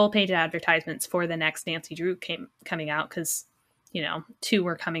 full page advertisements for the next Nancy Drew coming out because two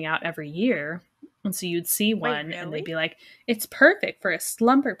were coming out every year. And so you'd see Wait, one and they'd really? be like, it's perfect for a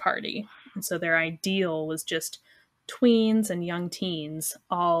slumber party. And so their ideal was just tweens and young teens,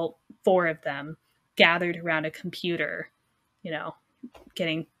 all four of them gathered around a computer, you know,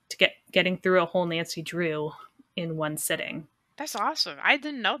 getting through a whole Nancy Drew in one sitting. That's awesome. I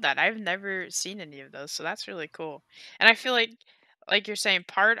didn't know that. I've never seen any of those, so that's really cool. And I feel like you're saying,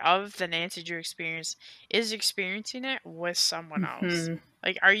 part of the Nancy Drew experience is experiencing it with someone else. Hmm.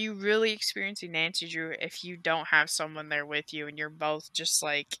 Like, are you really experiencing Nancy Drew if you don't have someone there with you and you're both just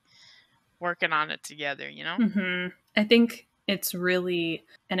like working on it together, you know? Hmm. I think it's really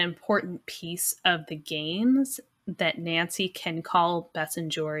an important piece of the games that Nancy can call Bess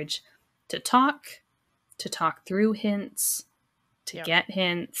and George to talk through hints, to Yep. get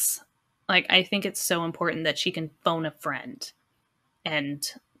hints. Like, I think it's so important that she can phone a friend and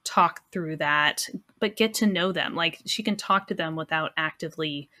talk through that, but get to know them. Like, she can talk to them without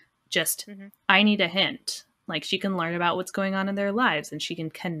actively just, Hmm. I need a hint. Like, she can learn about what's going on in their lives and she can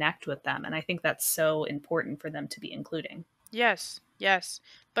connect with them. And I think that's so important for them to be including. Yes, yes.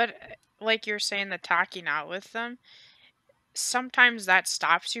 But like you're saying, the talking out with them, sometimes that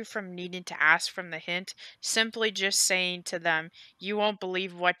stops you from needing to ask from the hint. Simply just saying to them, you won't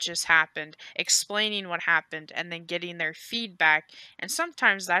believe what just happened, explaining what happened, and then getting their feedback. And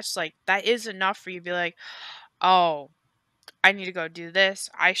sometimes that's like, that is enough for you to be like, oh, I need to go do this,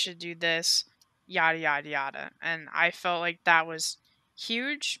 I should do this, yada yada yada. And I felt like that was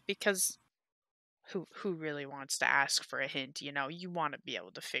huge, because who really wants to ask for a hint? You want to be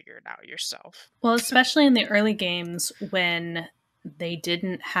able to figure it out yourself. Well, especially in the early games when they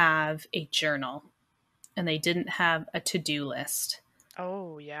didn't have a journal and they didn't have a to do list.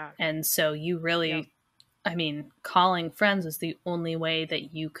 Oh yeah. And so you Yep. really, I mean, calling friends is the only way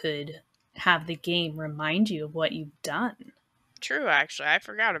that you could have the game remind you of what you've done. True, actually. I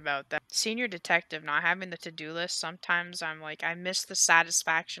forgot about that. Senior detective not having the to-do list, sometimes I'm like, I miss the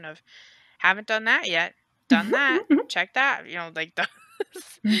satisfaction of, haven't done that yet. Done that. Check that. Like the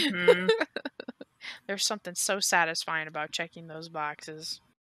Hmm. There's something so satisfying about checking those boxes.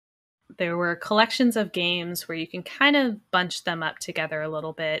 There were collections of games where you can kind of bunch them up together a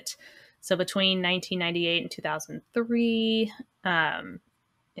little bit. So between 1998 and 2003,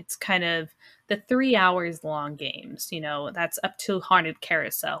 it's kind of the 3 hours long games. That's up to Haunted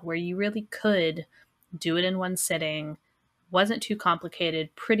Carousel, where you really could do it in one sitting. Wasn't too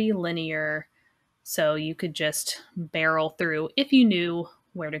complicated, pretty linear. So you could just barrel through if you knew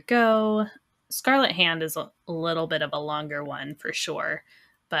where to go. Scarlet Hand is a little bit of a longer one for sure.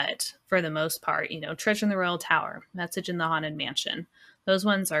 But for the most part, Treasure in the Royal Tower, Message in the Haunted Mansion, those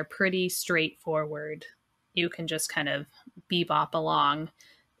ones are pretty straightforward. You can just kind of bebop along.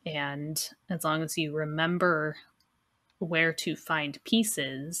 And as long as you remember where to find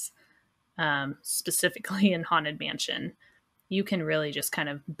pieces, specifically in Haunted Mansion, you can really just kind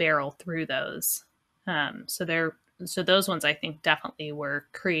of barrel through those. So those ones I think definitely were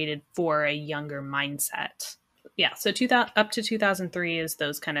created for a younger mindset. Yeah, so 2000 up to 2003 is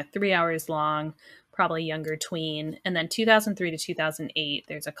those kind of 3 hours long, probably younger tween, and then 2003 to 2008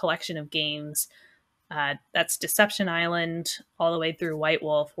 there's a collection of games. That's Deception Island all the way through White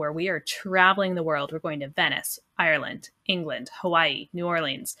Wolf, where we are traveling the world. We're going to Venice, Ireland, England, Hawaii, New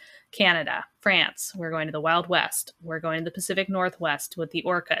Orleans, Canada, France. We're going to the Wild West. We're going to the Pacific Northwest with the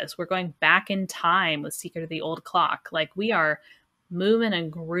Orcas. We're going back in time with Secret of the Old Clock. Like, we are moving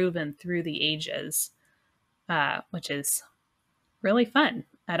and grooving through the ages, which is really fun.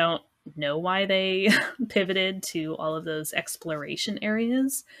 I don't know why they pivoted to all of those exploration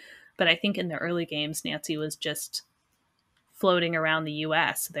areas, but I think in the early games, Nancy was just floating around the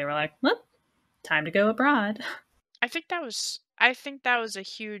US. They were like, well, time to go abroad. I think that was a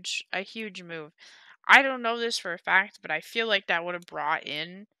huge move. I don't know this for a fact, but I feel like that would have brought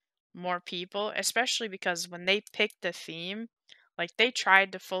in more people, especially because when they picked the theme, like, they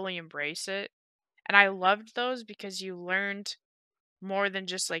tried to fully embrace it. And I loved those because you learned more than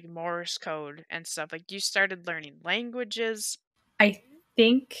just like Morse code and stuff. Like, you started learning languages. I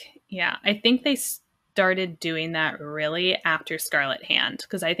I think they started doing that really after Scarlet Hand,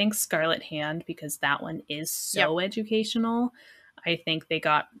 because I think Scarlet Hand, because that one is Yep. so educational, I think they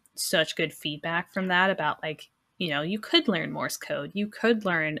got such good feedback from that about, like, you could learn Morse code, you could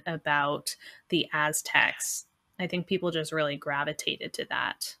learn about the Aztecs. I think people just really gravitated to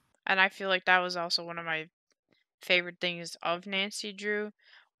that. And I feel like that was also one of my favorite things of Nancy Drew,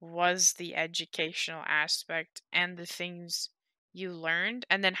 was the educational aspect and the things you learned,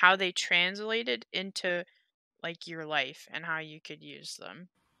 and then how they translated into like your life and how you could use them.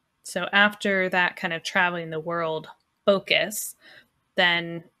 So after that kind of traveling the world focus.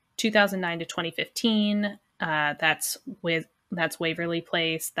 Then 2009 to 2015, that's Waverly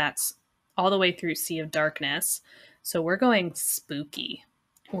Place. That's all the way through Sea of Darkness. So we're going spooky.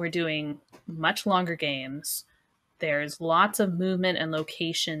 We're doing much longer games. There's lots of movement and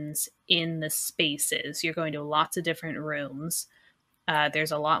locations in the spaces. You're going to lots of different rooms.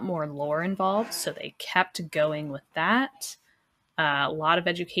 There's a lot more lore involved, so they kept going with that. A lot of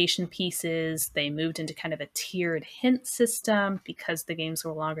education pieces. They moved into kind of a tiered hint system because the games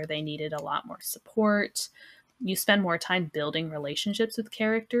were longer. They needed a lot more support. You spend more time building relationships with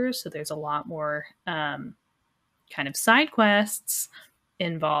characters, so there's a lot more kind of side quests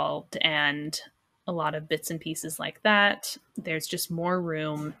involved and a lot of bits and pieces like that. There's just more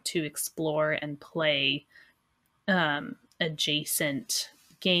room to explore and play adjacent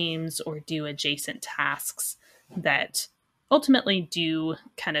games or do adjacent tasks that ultimately do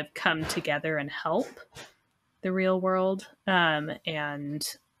kind of come together and help the real world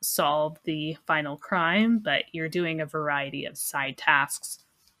and solve the final crime, but you're doing a variety of side tasks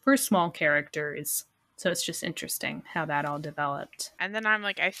for small characters. So it's just interesting how that all developed. And then I'm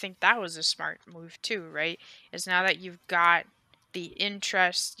like, I think that was a smart move too, right? Is now that you've got the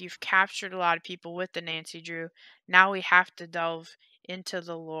interest, you've captured a lot of people with the Nancy Drew. Now we have to delve into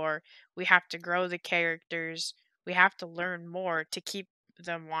the lore. We have to grow the characters. We have to learn more to keep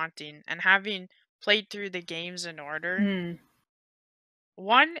them wanting. And having played through the games in order, Mm,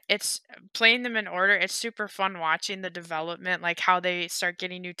 one, it's playing them in order. It's super fun watching the development, like how they start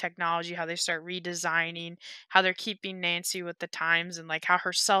getting new technology, how they start redesigning, how they're keeping Nancy with the times, and like how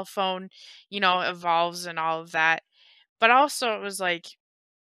her cell phone, evolves and all of that. But also, it was like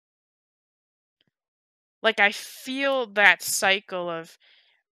I feel that cycle of,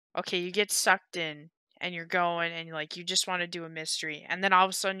 okay, you get sucked in and you're going and like you just want to do a mystery, and then all of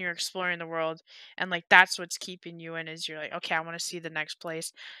a sudden you're exploring the world, and like that's what's keeping you in, is you're like, okay, I want to see the next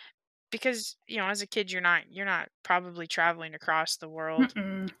place. Because, as a kid, you're not probably traveling across the world,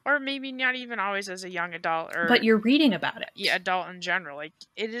 mm-mm. or maybe not even always as a young adult, But or you're reading about yeah, it. adult in general. Like,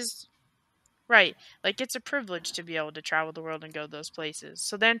 it is right. Like, it's a privilege to be able to travel the world and go those places.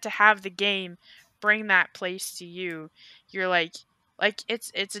 So then to have the game bring that place to you, you're like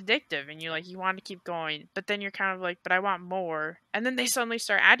it's addictive, and you want to keep going, but then you're kind of like, but I want more. And then they suddenly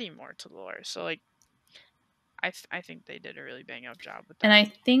start adding more to the lore. So like I think they did a really bang up job with And that. I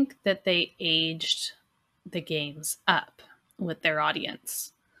think that they aged the games up with their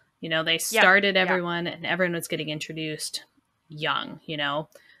audience. They Yeah. started Yeah. everyone and everyone was getting introduced young.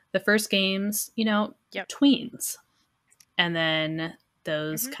 The first games, Yep. tweens. And then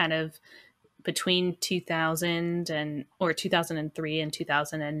those Mhm. kind of between 2000 and or 2003 and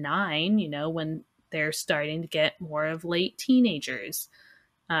 2009, when they're starting to get more of late teenagers.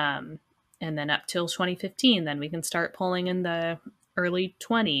 Um, and then up till 2015, then we can start pulling in the early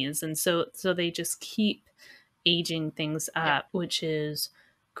 20s. And so they just keep aging things Yep. up, which is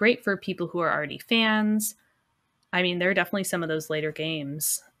great for people who are already fans. I mean, there are definitely some of those later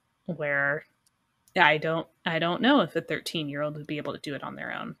games where I don't know if a 13-year-old would be able to do it on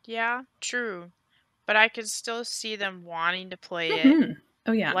their own. Yeah, true. But I could still see them wanting to play it, Hmm.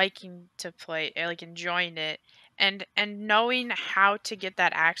 Oh yeah. liking to play, like enjoying it, and knowing how to get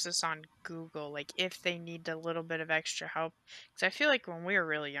that access on Google, like if they need a little bit of extra help. Because I feel like when we were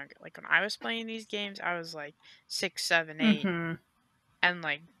really younger, like when I was playing these games, I was like 6, 7, 8, Hmm. and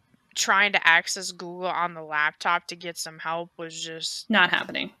like trying to access Google on the laptop to get some help was just Not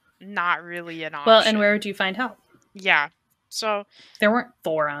happening. not really an Well, and where option. would you find help? Yeah. So There weren't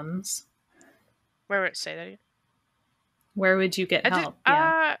forums. where would it say that again? Where would you get I did help?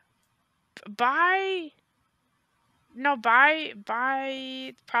 Yeah. buy No, by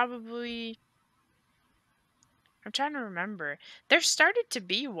probably, I'm trying to remember. There started to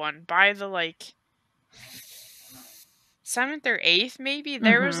be one by the like 7th or 8th maybe.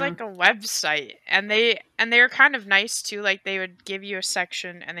 There was Hmm. like a website, and they were kind of nice too. Like they would give you a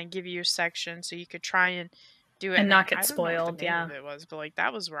section and then give you a section so you could try and do it. And And then not get I don't know what the spoiled. name Yeah. of it was, but like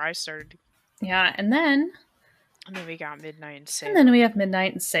that was where I started. Yeah. And then we got Midnight in And then we Salem. have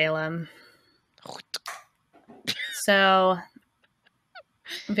Midnight in Salem. So,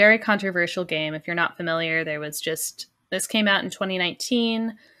 very controversial game. If you're not familiar, this came out in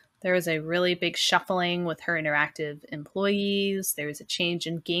 2019. There was a really big shuffling with her interactive employees. There was a change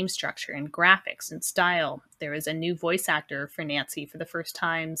in game structure and graphics and style. There was a new voice actor for Nancy for the first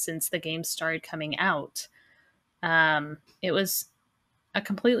time since the game started coming out. It was a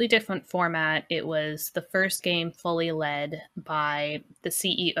completely different format. It was the first game fully led by the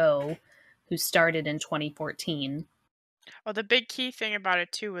CEO who started in 2014. Well, the big key thing about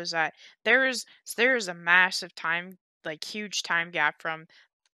it too was that there is a massive time like huge time gap from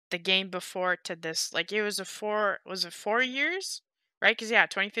the game before to this. Like it was a 4 years, right? Because yeah,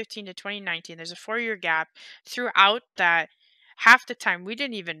 2015 to 2019, there's a 4 year gap. Throughout that, half the time we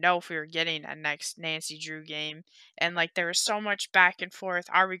didn't even know if we were getting a next Nancy Drew game, and like there was so much back and forth.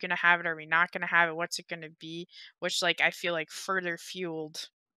 Are we gonna have it? Are we not gonna have it? What's it gonna be? Which like I feel like further fueled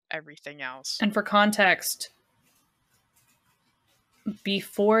everything else. And for context,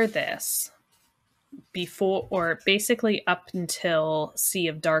 before this, before or basically up until Sea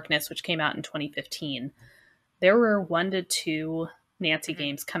of Darkness, which came out in 2015, there were 1 to 2 Nancy Hmm.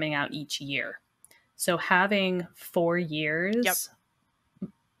 games coming out each year. So having 4 years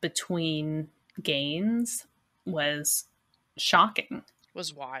Yep, between games was shocking.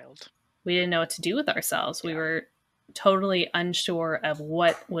 was wild. We didn't know what to do with ourselves. We Yeah. were totally unsure of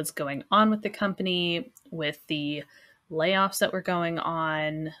what was going on with the company, with the layoffs that were going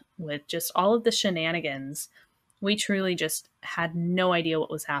on, with just all of the shenanigans. We truly just had no idea what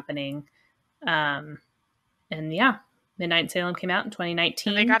was happening. And yeah, Midnight in Salem came out in And they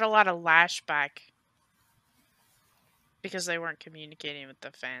 2019. got a lot of lashback because they weren't communicating with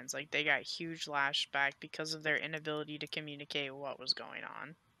the fans. Like they got huge lashback because of their inability to communicate what was going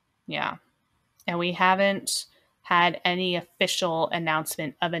on. Yeah. And we haven't had any official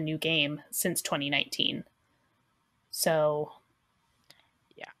announcement of a new game since 2019. So,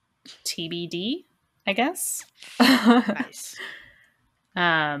 Yeah. TBD, I guess. Nice.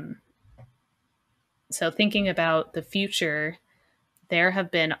 So, thinking about the future, there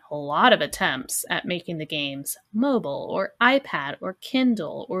have been a lot of attempts at making the games mobile or iPad or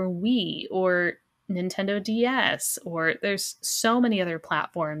Kindle or Wii or Nintendo DS, or there's so many other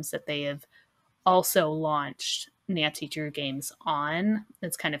platforms that they have also launched Nancy Drew games on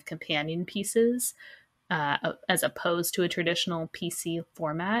as kind of companion pieces, as opposed to a traditional PC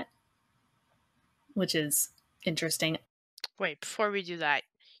format, which is interesting. Wait, before we do that,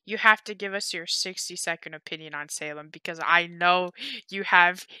 you have to give us your 60-second opinion on Salem because I know you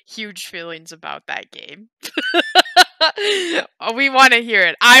have huge feelings about that game. We want to hear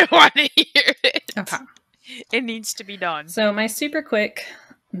it. I want to hear it. Okay. It needs to be done. So, my super quick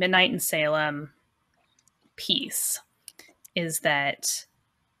Midnight in Salem piece is that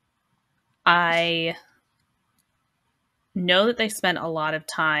I know that they spent a lot of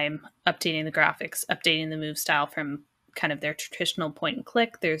time updating the graphics, updating the move style from kind of their traditional point and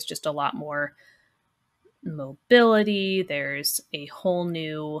click. There's just a lot more mobility. There's a whole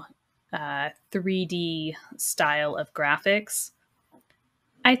new 3D style of graphics.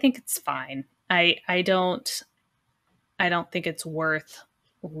 I think it's fine. I don't think it's worth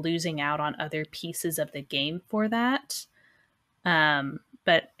losing out on other pieces of the game for that.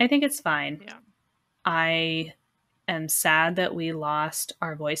 But I think it's fine. Yeah. I am sad that we lost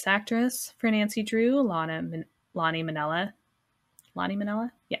our voice actress for Nancy Drew, Lonnie Manella. Lonnie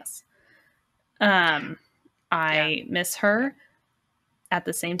Manella? Yes. I miss her. At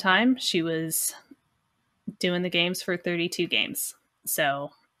the same time, she was doing the games for 32 games.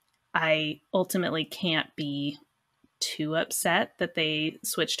 So I ultimately can't be too upset that they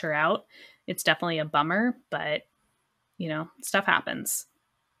switched her out. It's definitely a bummer, but stuff happens.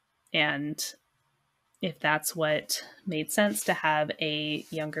 And if that's what made sense to have a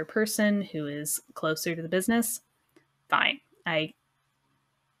younger person who is closer to the business, fine.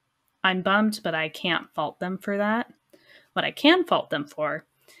 I'm bummed, but I can't fault them for that. What I can fault them for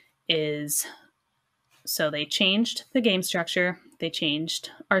is, so they changed the game structure. They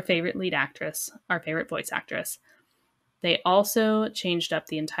changed our favorite lead actress, our favorite voice actress. They also changed up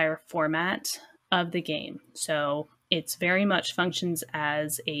the entire format of the game. So it's very much functions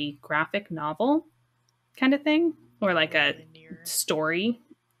as a graphic novel kind of thing, or like a story.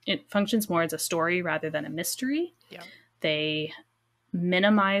 It functions more as a story rather than a mystery. Yeah. They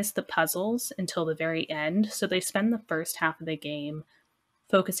minimize the puzzles until the very end. So they spend the first half of the game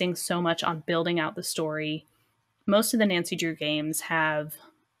focusing so much on building out the story. Most of the Nancy Drew games have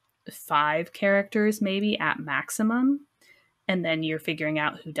 5 characters maybe at maximum, and then you're figuring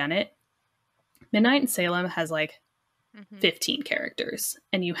out who done it. Midnight in Salem has like 15 characters,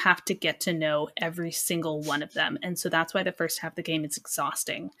 and you have to get to know every single one of them. And so that's why the first half of the game is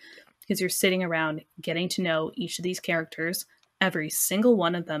exhausting, because you're sitting around getting to know each of these characters. Every single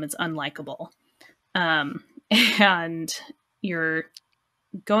one of them is unlikable. And you're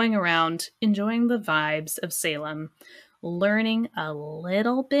going around enjoying the vibes of Salem, learning a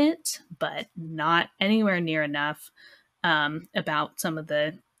little bit, but not anywhere near enough about some of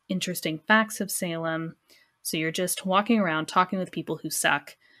the interesting facts of Salem. So you're just walking around talking with people who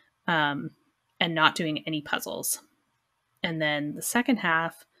suck and not doing any puzzles. And then the second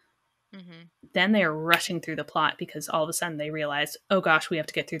half, Mhm. Then they are rushing through the plot because all of a sudden they realize, oh gosh, we have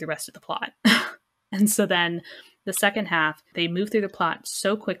to get through the rest of the plot. And so then the second half, they move through the plot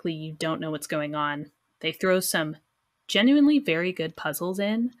so quickly you don't know what's going on. They throw some genuinely very good puzzles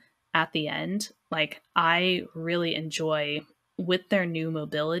in at the end. Like, I really enjoy with their new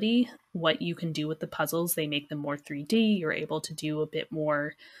mobility what you can do with the puzzles. They make them more 3D. You're able to do a bit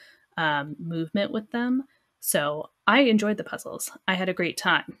more movement with them. So I enjoyed the puzzles. I had a great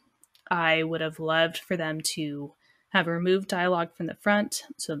time. I would have loved for them to have removed dialogue from the front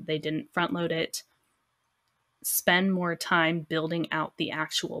so they didn't front load it, spend more time building out the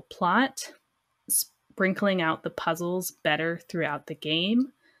actual plot, sprinkling out the puzzles better throughout the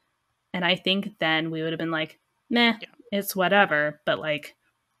game. And I think then we would have been like, nah, Yeah. it's whatever. But like,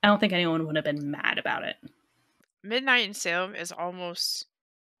 I don't think anyone would have been mad about it. Midnight in Salem is almost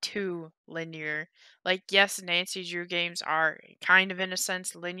too linear. Like, yes, Nancy Drew games are kind of in a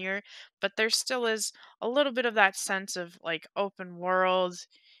sense linear, but there still is a little bit of that sense of like open world.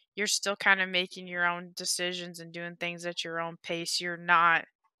 You're still kind of making your own decisions and doing things at your own pace. You're not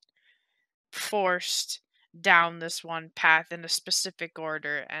forced down this one path in a specific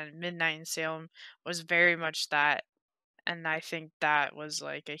order, and Midnight in Salem was very much that. And I think that was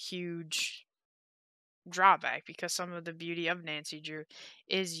like a huge drawback because some of the beauty of Nancy Drew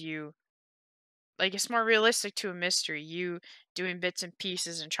is you like it's more realistic to a mystery. You doing bits and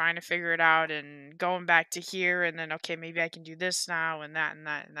pieces and trying to figure it out and going back to here and then okay, maybe I can do this now and that and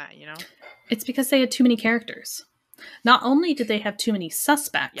that and that, you know? It's because they had too many characters. Not only did they have too many Yeah,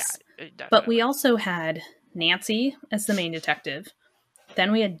 suspects, but we definitely. also had Nancy as the main detective.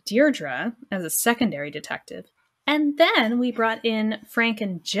 Then we had Deirdre as a secondary detective. And then we brought in Frank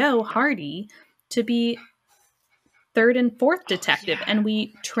and Joe Yep. Hardy to be third and fourth Oh detective. yeah. And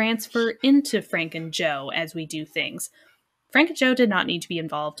we transfer into Frank and Joe as we do things. Frank and Joe did not need to be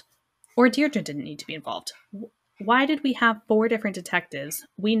involved, or Deirdre didn't need to be involved. Why did we have 4 different detectives?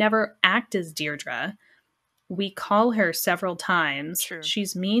 We never act as Deirdre. We call her several times. True.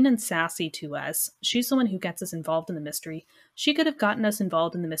 She's mean and sassy to us. She's the one who gets us involved in the mystery. She could have gotten us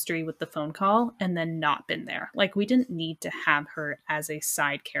involved in the mystery with the phone call and then not been there. Like, we didn't need to have her as a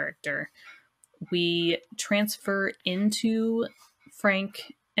side character. We transfer into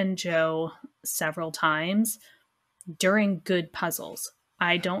Frank and Joe several times during good puzzles.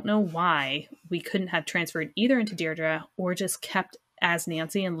 I don't know why we couldn't have transferred either into Deirdre or just kept as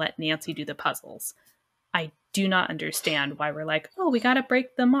Nancy and let Nancy do the puzzles. I do not understand why we're like, oh, we got to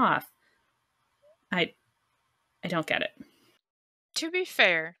break them off. I I don't get it. To be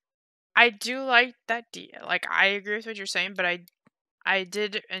fair, I do like that like I agree with what you're saying, but I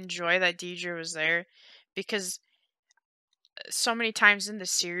did enjoy that Deidre was there because so many times in the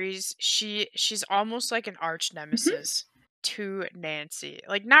series she's almost like an arch Mm-hmm. nemesis to Nancy.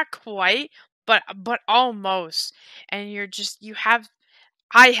 Like not quite, but almost. And you have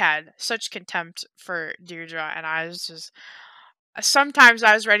I had such contempt for Deirdre and I was just sometimes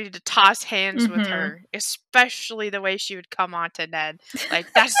I was ready to toss hands with Mm-hmm. her, especially the way she would come on to Ned. Like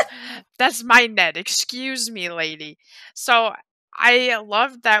that's my Ned. Excuse me, lady. So I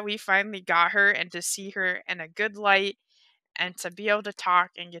loved that we finally got her and to see her in a good light and to be able to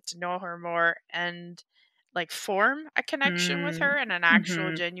talk and get to know her more and like form a connection with her and an actual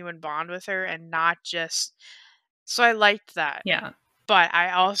Mm-hmm. genuine bond with her and not just so I liked that. Yeah. But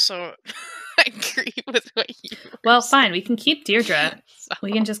I also agree with what you were Well, fine. We can keep saying. Deirdre. So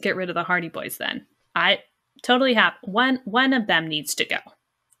We can just get rid of the Hardy Boys then. I totally have one of them needs to go.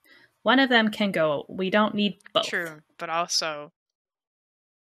 One of them can go. We don't need both. true, but also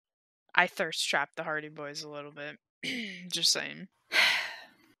I thirst trap the Hardy Boys a little bit. Just saying.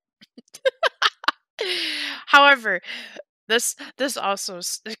 However, this also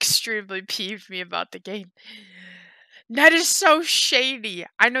extremely peeved me about the game. Ned is so shady.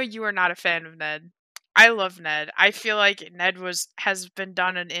 I know you are not a fan of Ned. I love Ned. I feel like Ned has been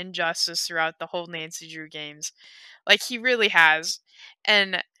done an injustice throughout the whole Nancy Drew games. Like he really has.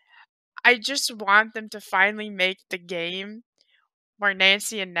 And I just want them to finally make the game where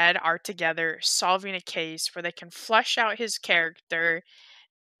Nancy and Ned are together solving a case where they can flesh out his character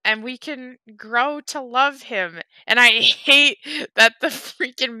and we can grow to love him. And I hate that the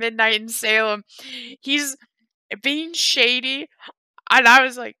freaking Midnight in Salem, he's being shady. And I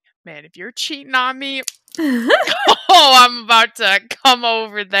was like, man, if you're cheating on me, oh, I'm about to come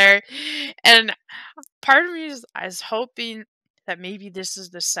over there. And part of me is hoping that maybe this is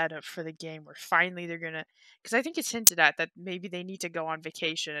the setup for the game where finally they're gonna because I think it's hinted at that maybe they need to go on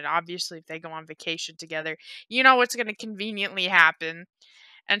vacation and obviously if they go on vacation together you know what's gonna conveniently happen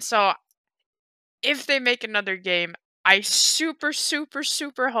and so if they make another game I super, super,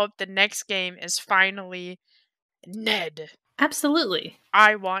 super hope the next game is finally Ned. Absolutely.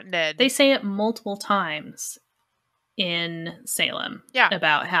 I want They Ned. say it multiple times in Salem Yeah.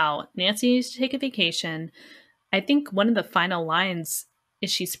 about how Nancy needs to take a vacation. I think one of the final lines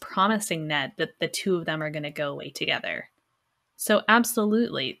is she's promising Ned that the two of them are going to go away together. So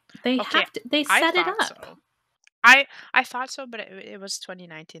absolutely, they Okay. have to. They I set it thought up. so. I thought so, but it was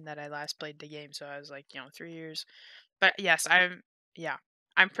 2019 that I last played the game, so I was like, 3 years. But yes, yeah,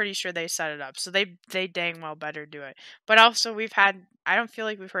 I'm pretty sure they set it up, so they dang well better do it. But also, I don't feel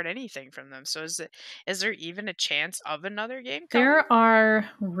like we've heard anything from them. So is there even a chance of another game coming? There are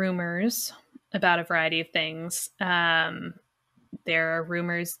rumors about a variety of things. There are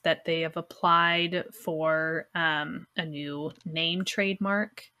rumors that they have applied for a new name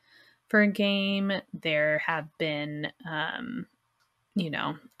trademark for a game. There have been,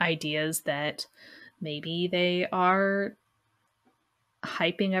 ideas that maybe they are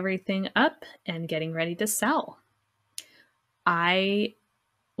hyping everything up and getting ready to sell. I,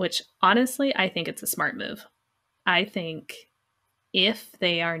 which honestly, I think it's a smart move. I think if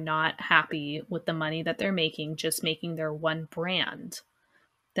they are not happy with the money that they're making, just making their one brand,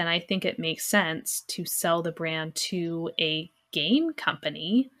 then I think it makes sense to sell the brand to a game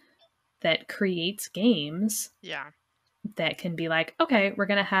company that creates games Yeah, that can be like, okay, we're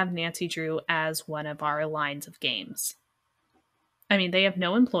going to have Nancy Drew as one of our lines of games. I mean, they have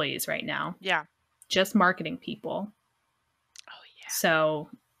no employees right now, yeah. just marketing people. Oh yeah. So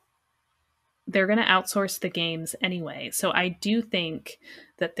they're going to outsource the games anyway. So I do think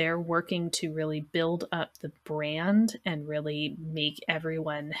that they're working to really build up the brand and really make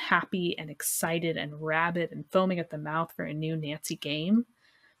everyone happy and excited and rabid and foaming at the mouth for a new Nancy game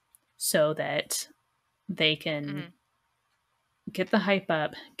so that they can Hmm. get the hype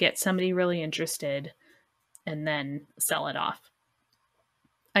up, get somebody really interested, and then sell it off.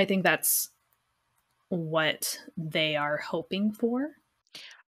 I think that's what they are hoping for.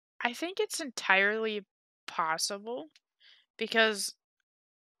 I think it's entirely possible because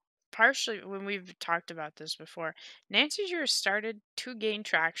partially when we've talked about this before, Nancy Drew started to gain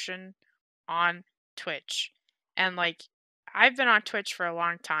traction on Twitch. And like I've been on Twitch for a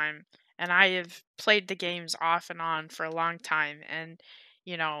long time and I have played the games off and on for a long time and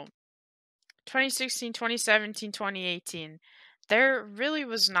you know 2016, 2017, 2018, there really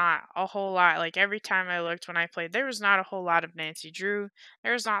was not a whole lot. Like every time I looked when I played, there was not a whole lot of Nancy Drew.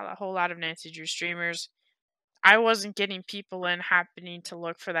 There was not a whole lot of Nancy Drew streamers. I wasn't getting people in happening to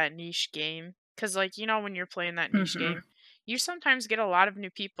look for that niche game. Because, like, when you're playing that niche Mm-hmm. game, you sometimes get a lot of new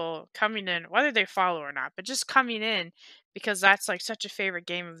people coming in, whether they follow or not, but just coming in because that's like such a favorite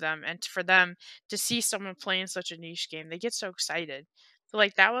game of them. And for them to see someone playing such a niche game, they get so excited. So,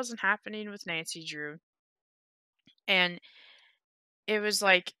 like, that wasn't happening with Nancy Drew. And it was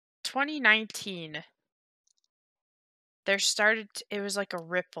like 2019, it was like a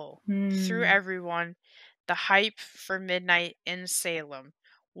ripple through Mm. everyone. The hype for Midnight in Salem.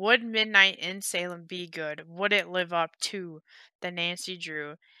 Would Midnight in Salem be good? Would it live up to the Nancy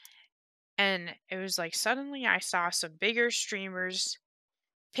Drew? And it was like suddenly I saw some bigger streamers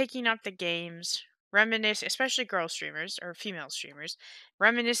picking up the games, especially girl streamers or female streamers,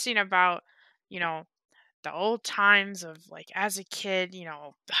 reminiscing about, you know, the old times of like as a kid,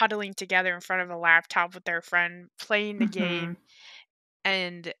 huddling together in front of a laptop with their friend, playing the Mm-hmm. game.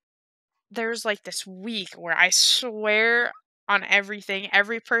 And there's like this week where I swear on everything,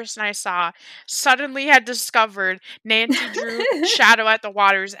 every person I saw suddenly had discovered Nancy Drew Shadow at the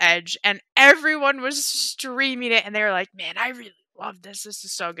Water's Edge, and everyone was streaming it, and they were like, "Man, I really love this. This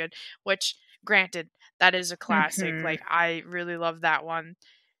is so good." Which, granted, that is a classic. Mm-hmm. Like, I really love that one.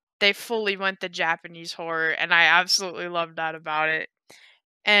 They fully went the Japanese horror, and I absolutely love that about it.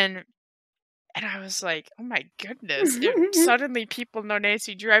 And I was like, "Oh my goodness, suddenly people know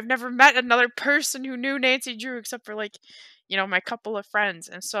Nancy Drew." I've never met another person who knew Nancy Drew except for like, my couple of friends.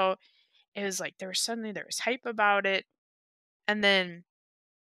 And so it was like there was hype about it. And then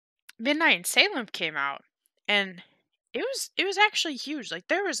Midnight in Salem came out and it was actually huge. Like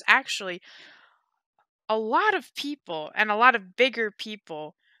there was actually a lot of people and a lot of bigger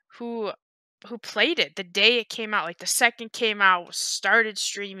people who played it the day it came out. Like the second came out, started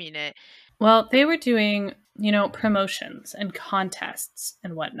streaming it. Well, they were doing, promotions and contests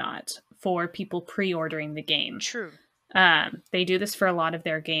and whatnot for people pre ordering the game. True. They do this for a lot of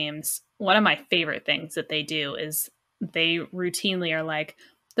their games. One of my favorite things that they do is they routinely are like,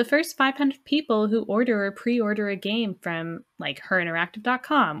 the first 500 people who order or pre-order a game from like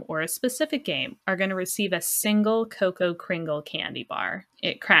herinteractive.com or a specific game are going to receive a single Cocoa Kringle candy bar.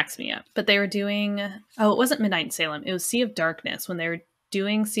 It cracks me up. But they were doing, oh, it wasn't Midnight in Salem. It was Sea of Darkness. When they were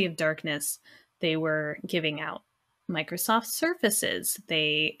doing Sea of Darkness, they were giving out Microsoft Surfaces.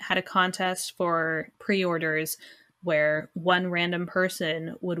 They had a contest for pre-orders where one random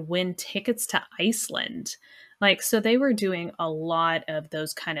person would win tickets to Iceland. Like, so they were doing a lot of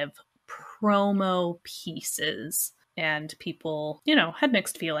those kind of promo pieces, and people, you know, had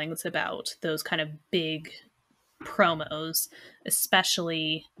mixed feelings about those kind of big promos,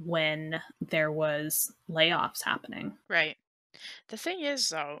 especially when there was layoffs happening. Right. The thing is,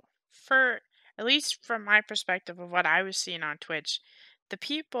 though, for at least from my perspective of what I was seeing on Twitch, the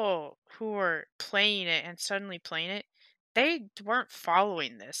people who were playing it and suddenly playing it, they weren't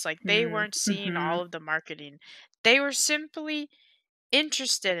following this. Like, they weren't seeing Mm-hmm. all of the marketing. They were simply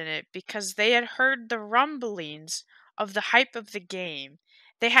interested in it because they had heard the rumblings of the hype of the game.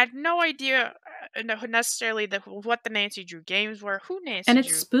 They had no idea necessarily what the Nancy Drew games were, who And Nancy it's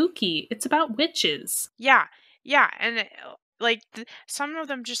Drew. spooky. It's about witches. Yeah, yeah, and like some of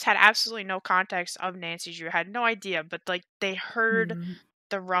them just had absolutely no context of Nancy Drew, had no idea, but like they heard Mm.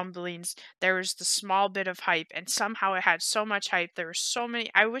 the rumblings. There was the small bit of hype, and somehow it had so much hype. There were so many.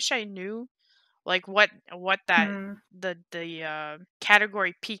 I wish I knew like what that Hmm. the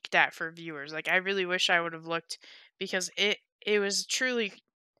category peaked at for viewers. Like I really wish I would have looked because it was truly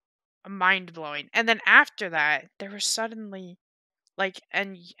mind blowing. And then after that, there was suddenly like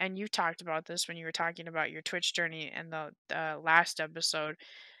and you talked about this when you were talking about your Twitch journey in the last episode.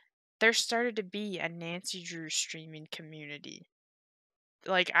 There started to be a Nancy Drew streaming community.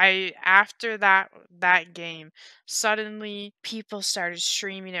 Like I after that game, suddenly people started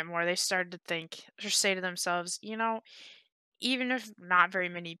streaming it more. They started to think or say to themselves, you know, even if not very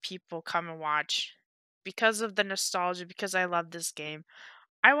many people come and watch, because of the nostalgia, because I love this game,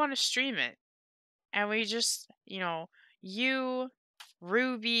 I want to stream it. And we just, you know, you,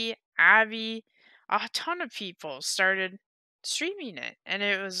 Ruby, Abby, a ton of people started streaming it, and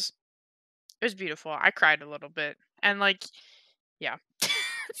it was beautiful. I cried a little bit, and like, yeah.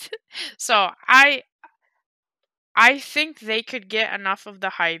 So I think they could get enough of the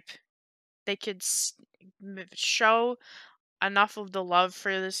hype. They could show enough of the love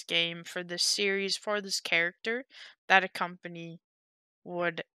for this game, for this series, for this character, that a company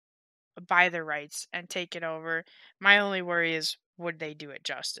would buy the rights and take it over. My only worry is would they do it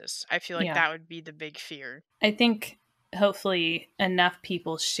justice? I feel like Yeah. that would be the big fear. I think hopefully enough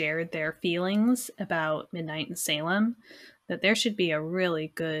people shared their feelings about Midnight in Salem that there should be a really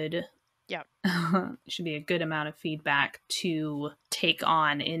good Yep. should be a good amount of feedback to take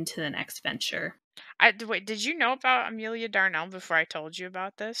on into the next venture. Wait, did you know about Amelia Darnell before I told you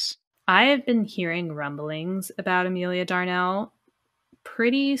about this? I have been hearing rumblings about Amelia Darnell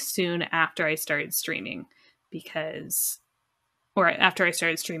pretty soon after I started streaming because or after I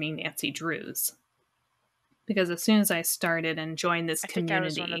started streaming Nancy Drews. Because as soon as I started and joined this I think I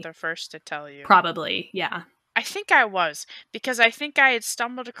was one of community, the first to tell you. probably, yeah. I think I was because I think I had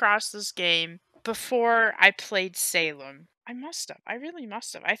stumbled across this game before I played Salem. I must have. I really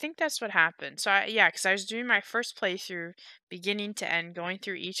must have. I think that's what happened. So yeah, because I was doing my first playthrough, beginning to end, going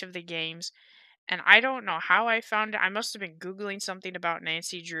through each of the games, and I don't know how I found it. I must have been googling something about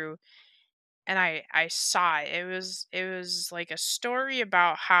Nancy Drew, and I saw it. It was like a story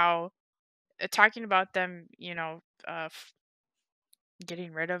about how talking about them, you know,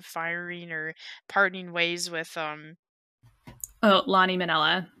 getting rid of firing or parting ways with Oh, Lonnie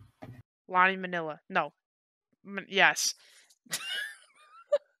Manella. Lonnie Manila. No, yes.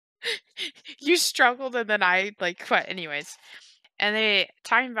 You struggled and then I like what anyways. And they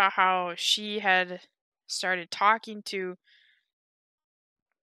talking about how she had started talking to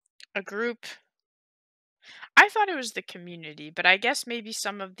a group. I thought it was the community, but I guess maybe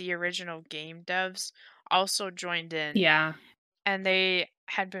some of the original game devs also joined in, Yeah. and they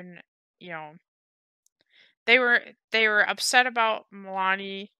had been, you know, they were upset about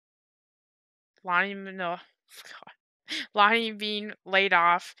Lonnie no, Lonnie being laid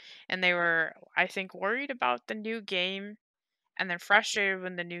off, and they were, I think, worried about the new game, and then frustrated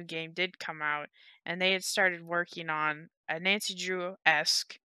when the new game did come out, and they had started working on a Nancy Drew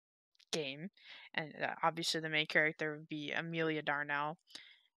esque game, and obviously the main character would be Amelia Darnell,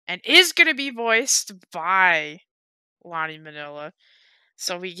 and is gonna be voiced by Lonnie Manila.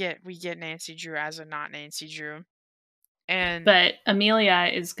 So we get Nancy Drew as a not Nancy Drew, and But Amelia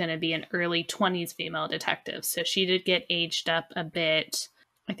is going to be an early 20s female detective. So she did get aged up a bit.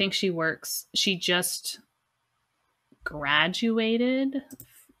 I think she just graduated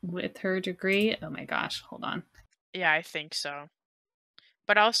with her degree. Oh my gosh, hold on. Yeah, I think so.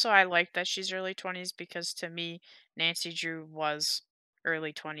 But also, I like that she's early 20s because to me, Nancy Drew was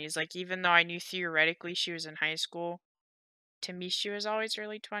early 20s. Like, even though I knew theoretically she was in high school, to me, she was always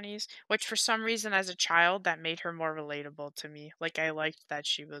early 20s, which for some reason as a child, that made her more relatable to me. Like, I liked that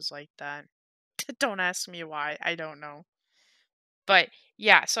she was like that. Don't ask me why. I don't know. But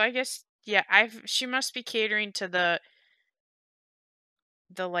yeah, so I guess yeah, I've she must be catering to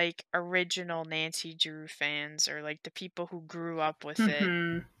the like original Nancy Drew fans or like the people who grew up with it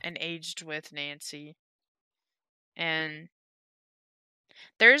Hmm. and aged with Nancy. And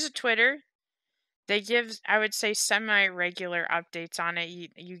there's a Twitter. They give, I would say, semi-regular updates on it.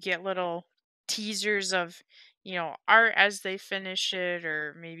 You get little teasers of, art as they finish it,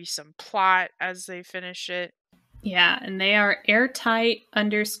 or maybe some plot as they finish it. Yeah, and they are airtight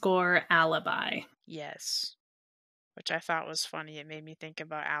underscore alibi. Yes, which I thought was funny. It made me think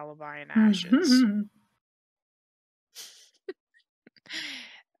about Alibi and Ashes. Mhm.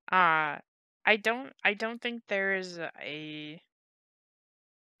 Uh, I don't think there is a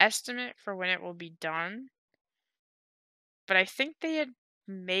estimate for when it will be done, but I think they had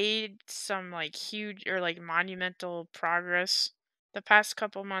made some like huge or like monumental progress the past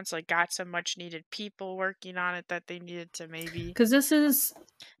couple months, like got some much needed people working on it that they needed to maybe Because this is,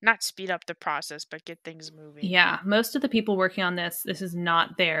 not speed up the process, but get things moving. yeah, most of the people working on this is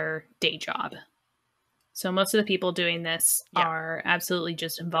not their day job. So most of the people doing this Yeah. are absolutely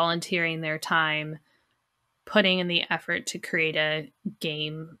just volunteering their time, putting in the effort to create a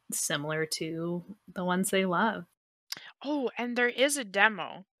game similar to the ones they love. Oh, and there is a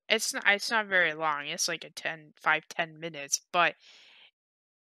demo. It's not very long. It's like a 5-10 minutes, but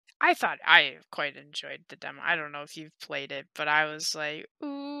I thought I quite enjoyed the demo. I don't know if you've played it, but I was like,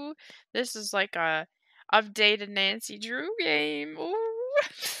 "Ooh, this is like a updated Nancy Drew game." Ooh.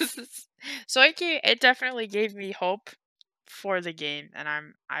 So it definitely gave me hope for the game, and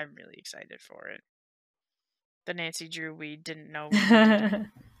I'm really excited for it. The Nancy Drew we didn't know we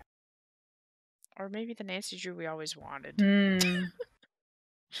needed, or maybe the Nancy Drew we always wanted. Hmm.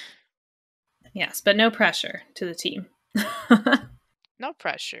 Yes, but no pressure to the team. No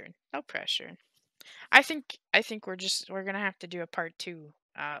pressure. No pressure. I think we're gonna have to do a part two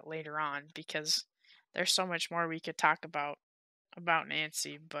later on because there's so much more we could talk about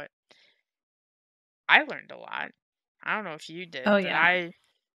Nancy, but I learned a lot. I don't know if you Oh did, but yeah. I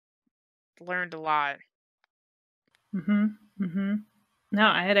learned a lot. Mm-hmm. Mm-hmm. No,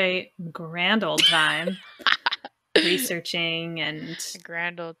 I had a grand old time researching and A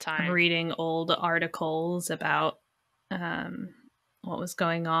grand old time. reading old articles about um, what was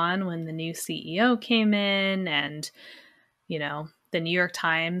going on when the new CEO came in, and the New York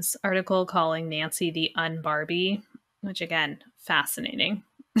Times article calling Nancy the un-Barbie, which again, fascinating.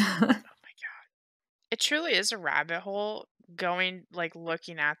 Oh my god. It truly is a rabbit hole going like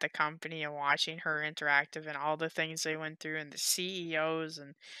looking at the company and watching her interactive and all the things they went through and the CEOs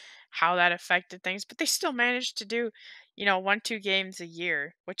and how that affected things, but they still managed to do, 1-2 games a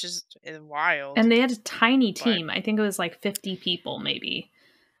year, which is wild. And they had a tiny But team. I think it was like 50 people, maybe,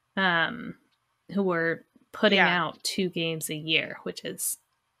 um, who were putting yeah, out 2 games a year, which is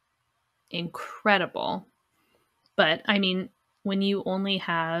incredible. But I mean, when you only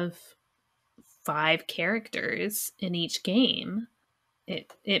have 5 characters in each game,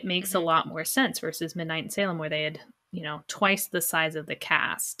 it makes a hmm lot more sense versus Midnight in Salem, where they had twice the size of the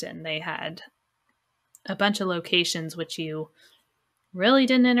cast, and they had a bunch of locations which you really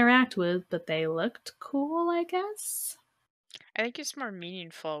didn't interact with, but they looked cool, I guess. I think it's more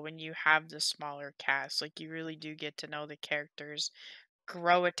meaningful when you have the smaller cast. Like you really do get to know the characters,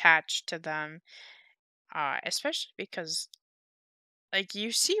 grow attached to them, especially because like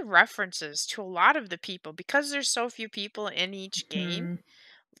you see references to a lot of the people because there's so few people in each game. Hmm.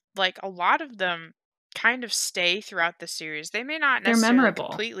 Like a lot of them kind of stay throughout the series. They may not They're necessarily memorable.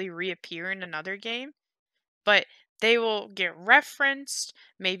 completely reappear in another game, but they will get referenced.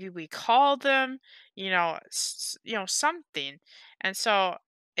 Maybe we call them, something. And so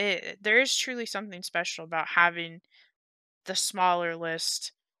there is truly something special about having the smaller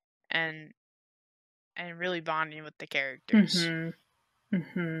list and really bonding with the characters. Hmm.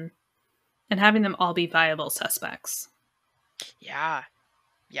 Hmm. And having them all be viable suspects. Yeah,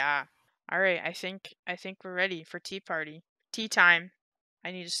 yeah. All right, I think we're ready for tea party. Tea time.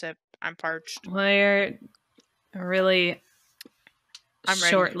 I need a sip. I'm parched. We're a really I'm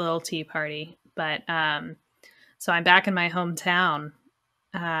short ready. little tea party, but so I'm back in my hometown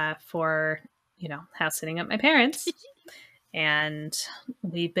for house sitting at my parents, and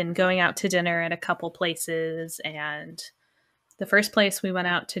we've been going out to dinner at a couple places, and the first place we went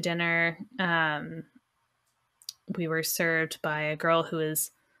out to dinner, we were served by a girl who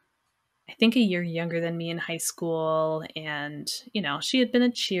is, I think, a year younger than me in high school. And, she had been a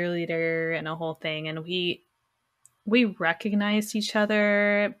cheerleader and a whole thing. And we recognized each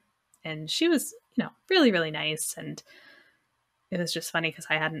other, and she was, really, really nice. And it was just funny because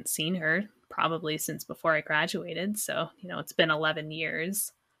I hadn't seen her probably since before I graduated. So, it's been 11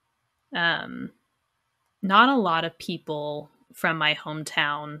 years. Not a lot of people from my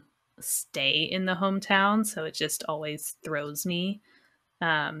hometown stay in the hometown, so it just always throws me.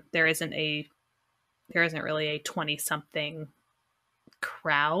 There isn't really a 20 something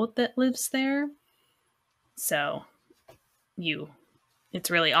crowd that lives there. So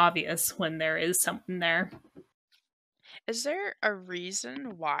it's really obvious when there is something there. Is there a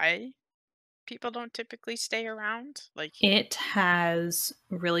reason why people don't typically stay around? Like, It has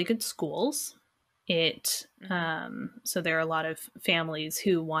really good schools. mhm, So there are a lot of families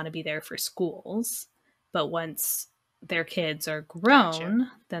who want to be there for schools, but once their kids are gotcha.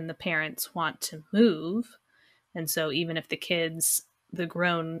 grown, then the parents want to move. And so even if the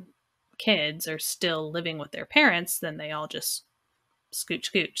grown kids are still living with their parents, then they all just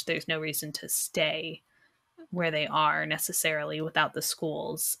scooch. There's no reason to stay where they are necessarily without the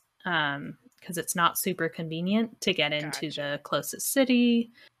schools, because it's not super convenient to get into Gotcha. the closest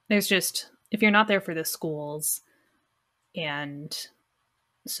city. There's just, if you're not there for the schools and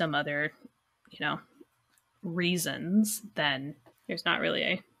some other, you know, reasons, then there's not really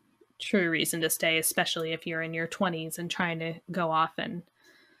a true reason to stay, especially if you're in your 20s and trying to go off and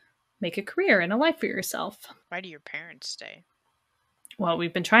make a career and a life for yourself. Why do your parents stay? Well,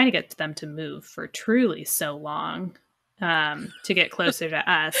 we've been trying to get them to move for truly so long, to get closer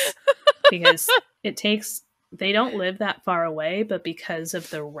to us, because they don't live that far away, but because of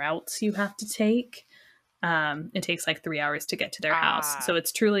the routes you have to take, it takes like 3 hours to get to their house. So Ah,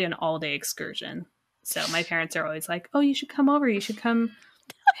 it's truly an all day excursion. So my parents are always like, "Oh, you should come over. You should come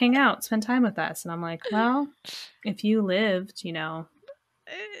hang out, spend time with us." And I'm like, "Well, if you lived, eh,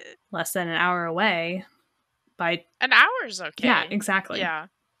 less than an hour away, by an hour's yeah, okay. exactly. Yeah,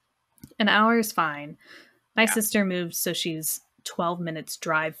 An hour is fine." My yeah, sister moved, so she's 12 minutes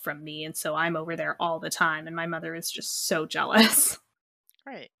drive from me, and so I'm over there all the time, and my mother is just so jealous.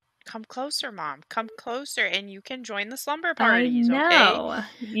 right. Come closer, mom. Come closer, and you can join the slumber I parties, okay? know.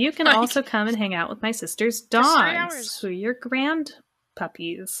 You can also Like, come and hang out with my sister's because three dogs, who hours, are your grand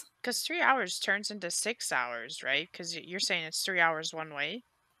puppies. because 3 hours turns into 6 hours, right? Because you're saying it's 3 hours one way.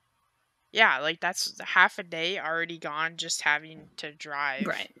 Yeah, like that's half a day already gone just having to drive.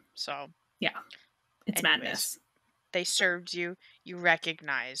 Right. So, Yeah. It's anyways, madness. they served you. You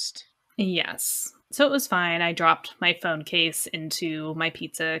recognized. Yes. So it was fine. I dropped my phone case into my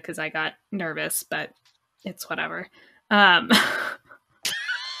pizza because I got nervous, but it's whatever. Um,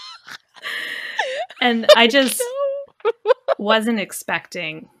 and I just No. wasn't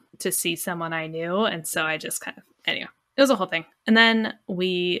expecting to see someone I knew. And so I just kind of, anyway, it was a whole thing. And then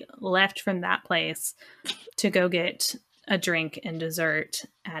we left from that place to go get a drink and dessert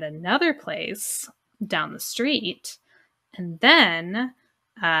at another place down the street. And then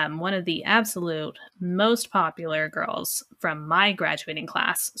one of the absolute most popular girls from my graduating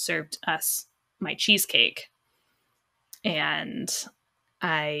class served us my cheesecake. And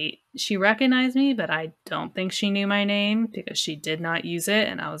she recognized me, but I don't think she knew my name because she did not use it.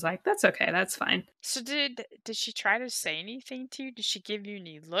 And I was like, that's okay, that's fine. So did she try to say anything to you? Did she give you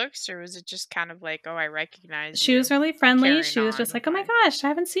any looks, or was it just kind of like, "Oh, I recognize She was you. really I'm friendly. carrying She was just on with like, oh my my." gosh, I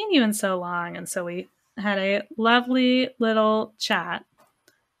haven't seen you in so long. And so we had a lovely little chat.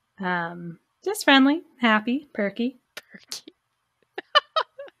 Just friendly, happy, perky.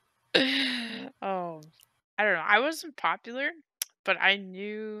 Oh, I don't know. I wasn't popular, but I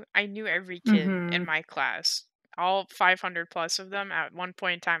knew every kid in Mm-hmm. my class. All 500 plus of them. At one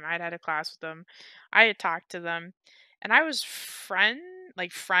point in time, I'd had a class with them. I had talked to them, and I was friends,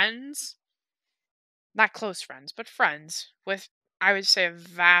 not close friends, but friends with, I would say, a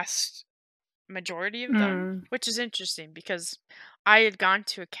vast majority of them, Mm. which is interesting because I had gone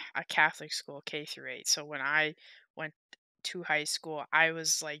to a Catholic school K through 8. So when I went to high school, I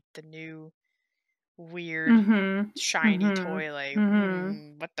was like the new weird Mm-hmm. shiny Mm-hmm. toy, like,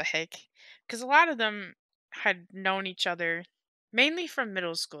 Mm-hmm. what the heck? Because a lot of them had known each other mainly from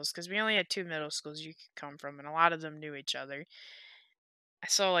middle schools, because we only had two middle schools you could come from, and a lot of them knew each other.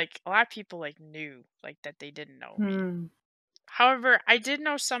 So like a lot of people like knew like that they didn't know me. Mm-hmm. However, I did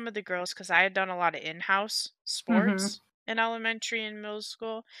know some of the girls because I had done a lot of in-house Mm-hmm. sports in elementary and middle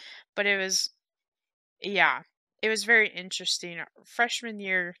school, but it was, yeah, it was very interesting. Freshman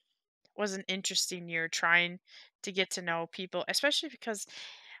year, was an interesting year trying to get to know people, especially because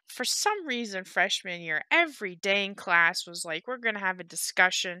for some reason freshman year every day in class was like we're going to have a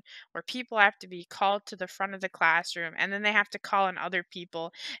discussion where people have to be called to the front of the classroom and then they have to call on other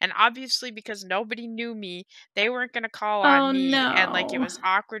people, and obviously because nobody knew me they weren't going to call on Oh me, and like it no. was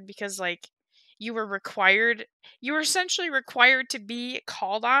awkward because like you were essentially required to be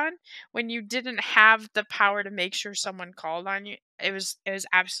called on when you didn't have the power to make sure someone called on you. It was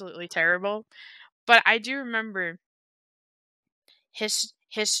absolutely terrible. But I do remember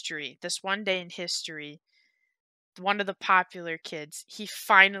history. This one day in history, one of the popular kids, he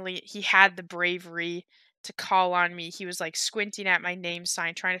had the bravery to call on me. He was like squinting at my name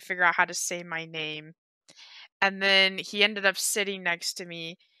sign, trying to figure out how to say my name. And then he ended up sitting next to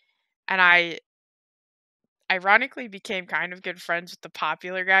me, and I ironically became kind of good friends with the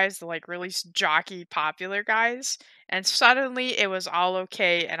popular guys, the like really jockey popular guys. And suddenly it was all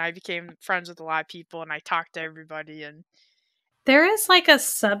okay, and I became friends with a lot of people, and I talked to everybody. And There is like a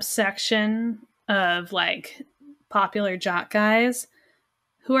subsection of like popular jock guys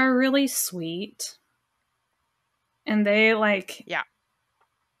who are really sweet, and they like, yeah,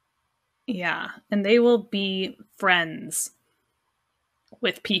 yeah, and they will be friends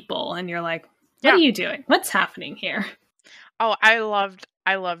with people, and you're like, what are yeah. you doing? What's happening here? Oh, I loved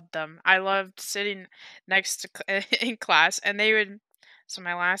them. I loved sitting next to in class, and they would. So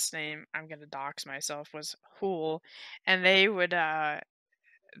my last name, I'm gonna dox myself, was Hool, and they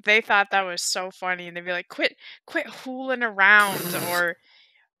thought that was so funny, and they'd be like, quit hooling around, or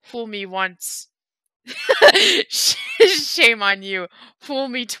fool me once, shame on you, fool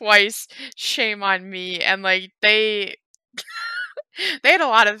me twice, shame on me, and like they had a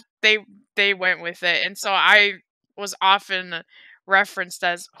lot of they went with it, and so I was often referenced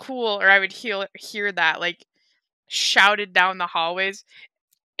as cool, or I would hear that like shouted down the hallways.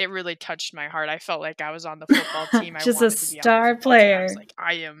 It really touched my heart. I felt like I was on the football team. I Just a wanted to be on the star football team. I was player. like,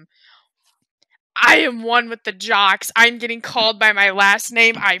 I am one with the jocks. I'm getting called by my last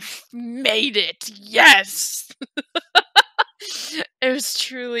name. I've made it. Yes. It was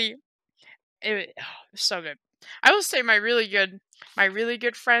truly it was so good. I will say my really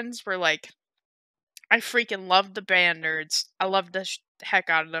good friends were like I freaking loved the band nerds. I loved the heck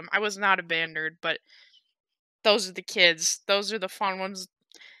out of them. I was not a band nerd, but those are the kids. Those are the fun ones.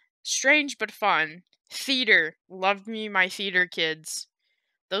 Strange but fun. Theater. Loved me my theater kids.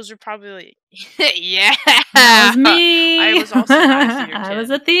 Those are probably yeah. That was I me. was also not a theater I was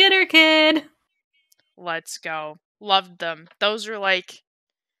kid. a theater kid. Let's go. Loved them. Those are like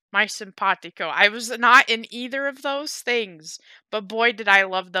my simpatico. I was not in either of those things, but boy did I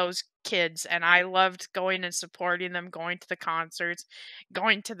love those kids, and I loved going and supporting them, going to the concerts,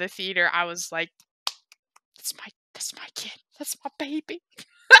 going to the theater. I was like, that's my kid. That's my baby.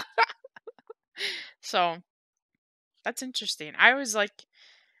 So that's interesting. I was like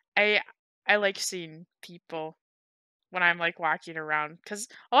I I like seeing people when I'm like walking around, because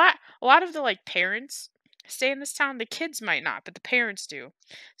a lot of the like parents stay in this town. The kids might not, but the parents do.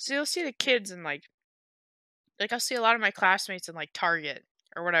 So you'll see the kids and like I'll see a lot of my classmates in like Target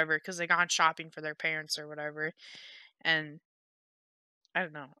or whatever because they gone shopping for their parents or whatever. And I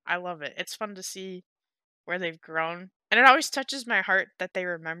don't know. I love it. It's fun to see where they've grown. And it always touches my heart that they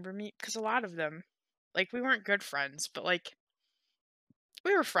remember me because a lot of them, like, we weren't good friends, but like,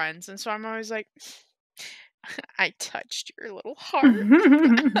 we were friends. And so I'm always like, I touched your little heart.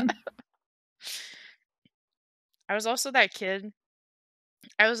 I was also that kid.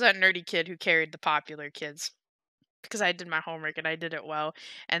 I was that nerdy kid who carried the popular kids because I did my homework and I did it well.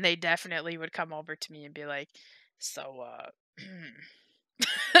 And they definitely would come over to me and be like, so,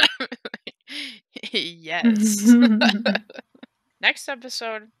 yes. Next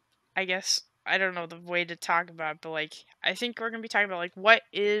episode, I guess, I don't know the way to talk about it, but like, I think we're going to be talking about like, what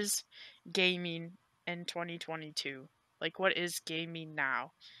is gaming in 2022? Like, what is gaming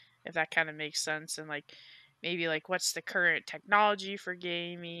now? If that kind of makes sense. And like, maybe like, what's the current technology for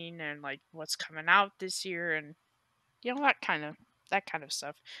gaming, and like, what's coming out this year, and that kind of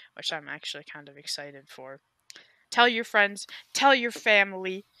stuff, which I'm actually kind of excited for. Tell your friends, tell your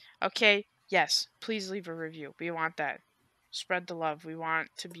family, okay? Yes, please leave a review. We want that. Spread the love. We want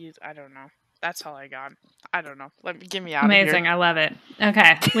to be, I don't know. That's all I got. I don't know. Get me out of here. Amazing. I love it.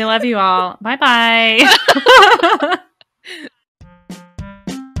 Okay. We love you all. Bye bye.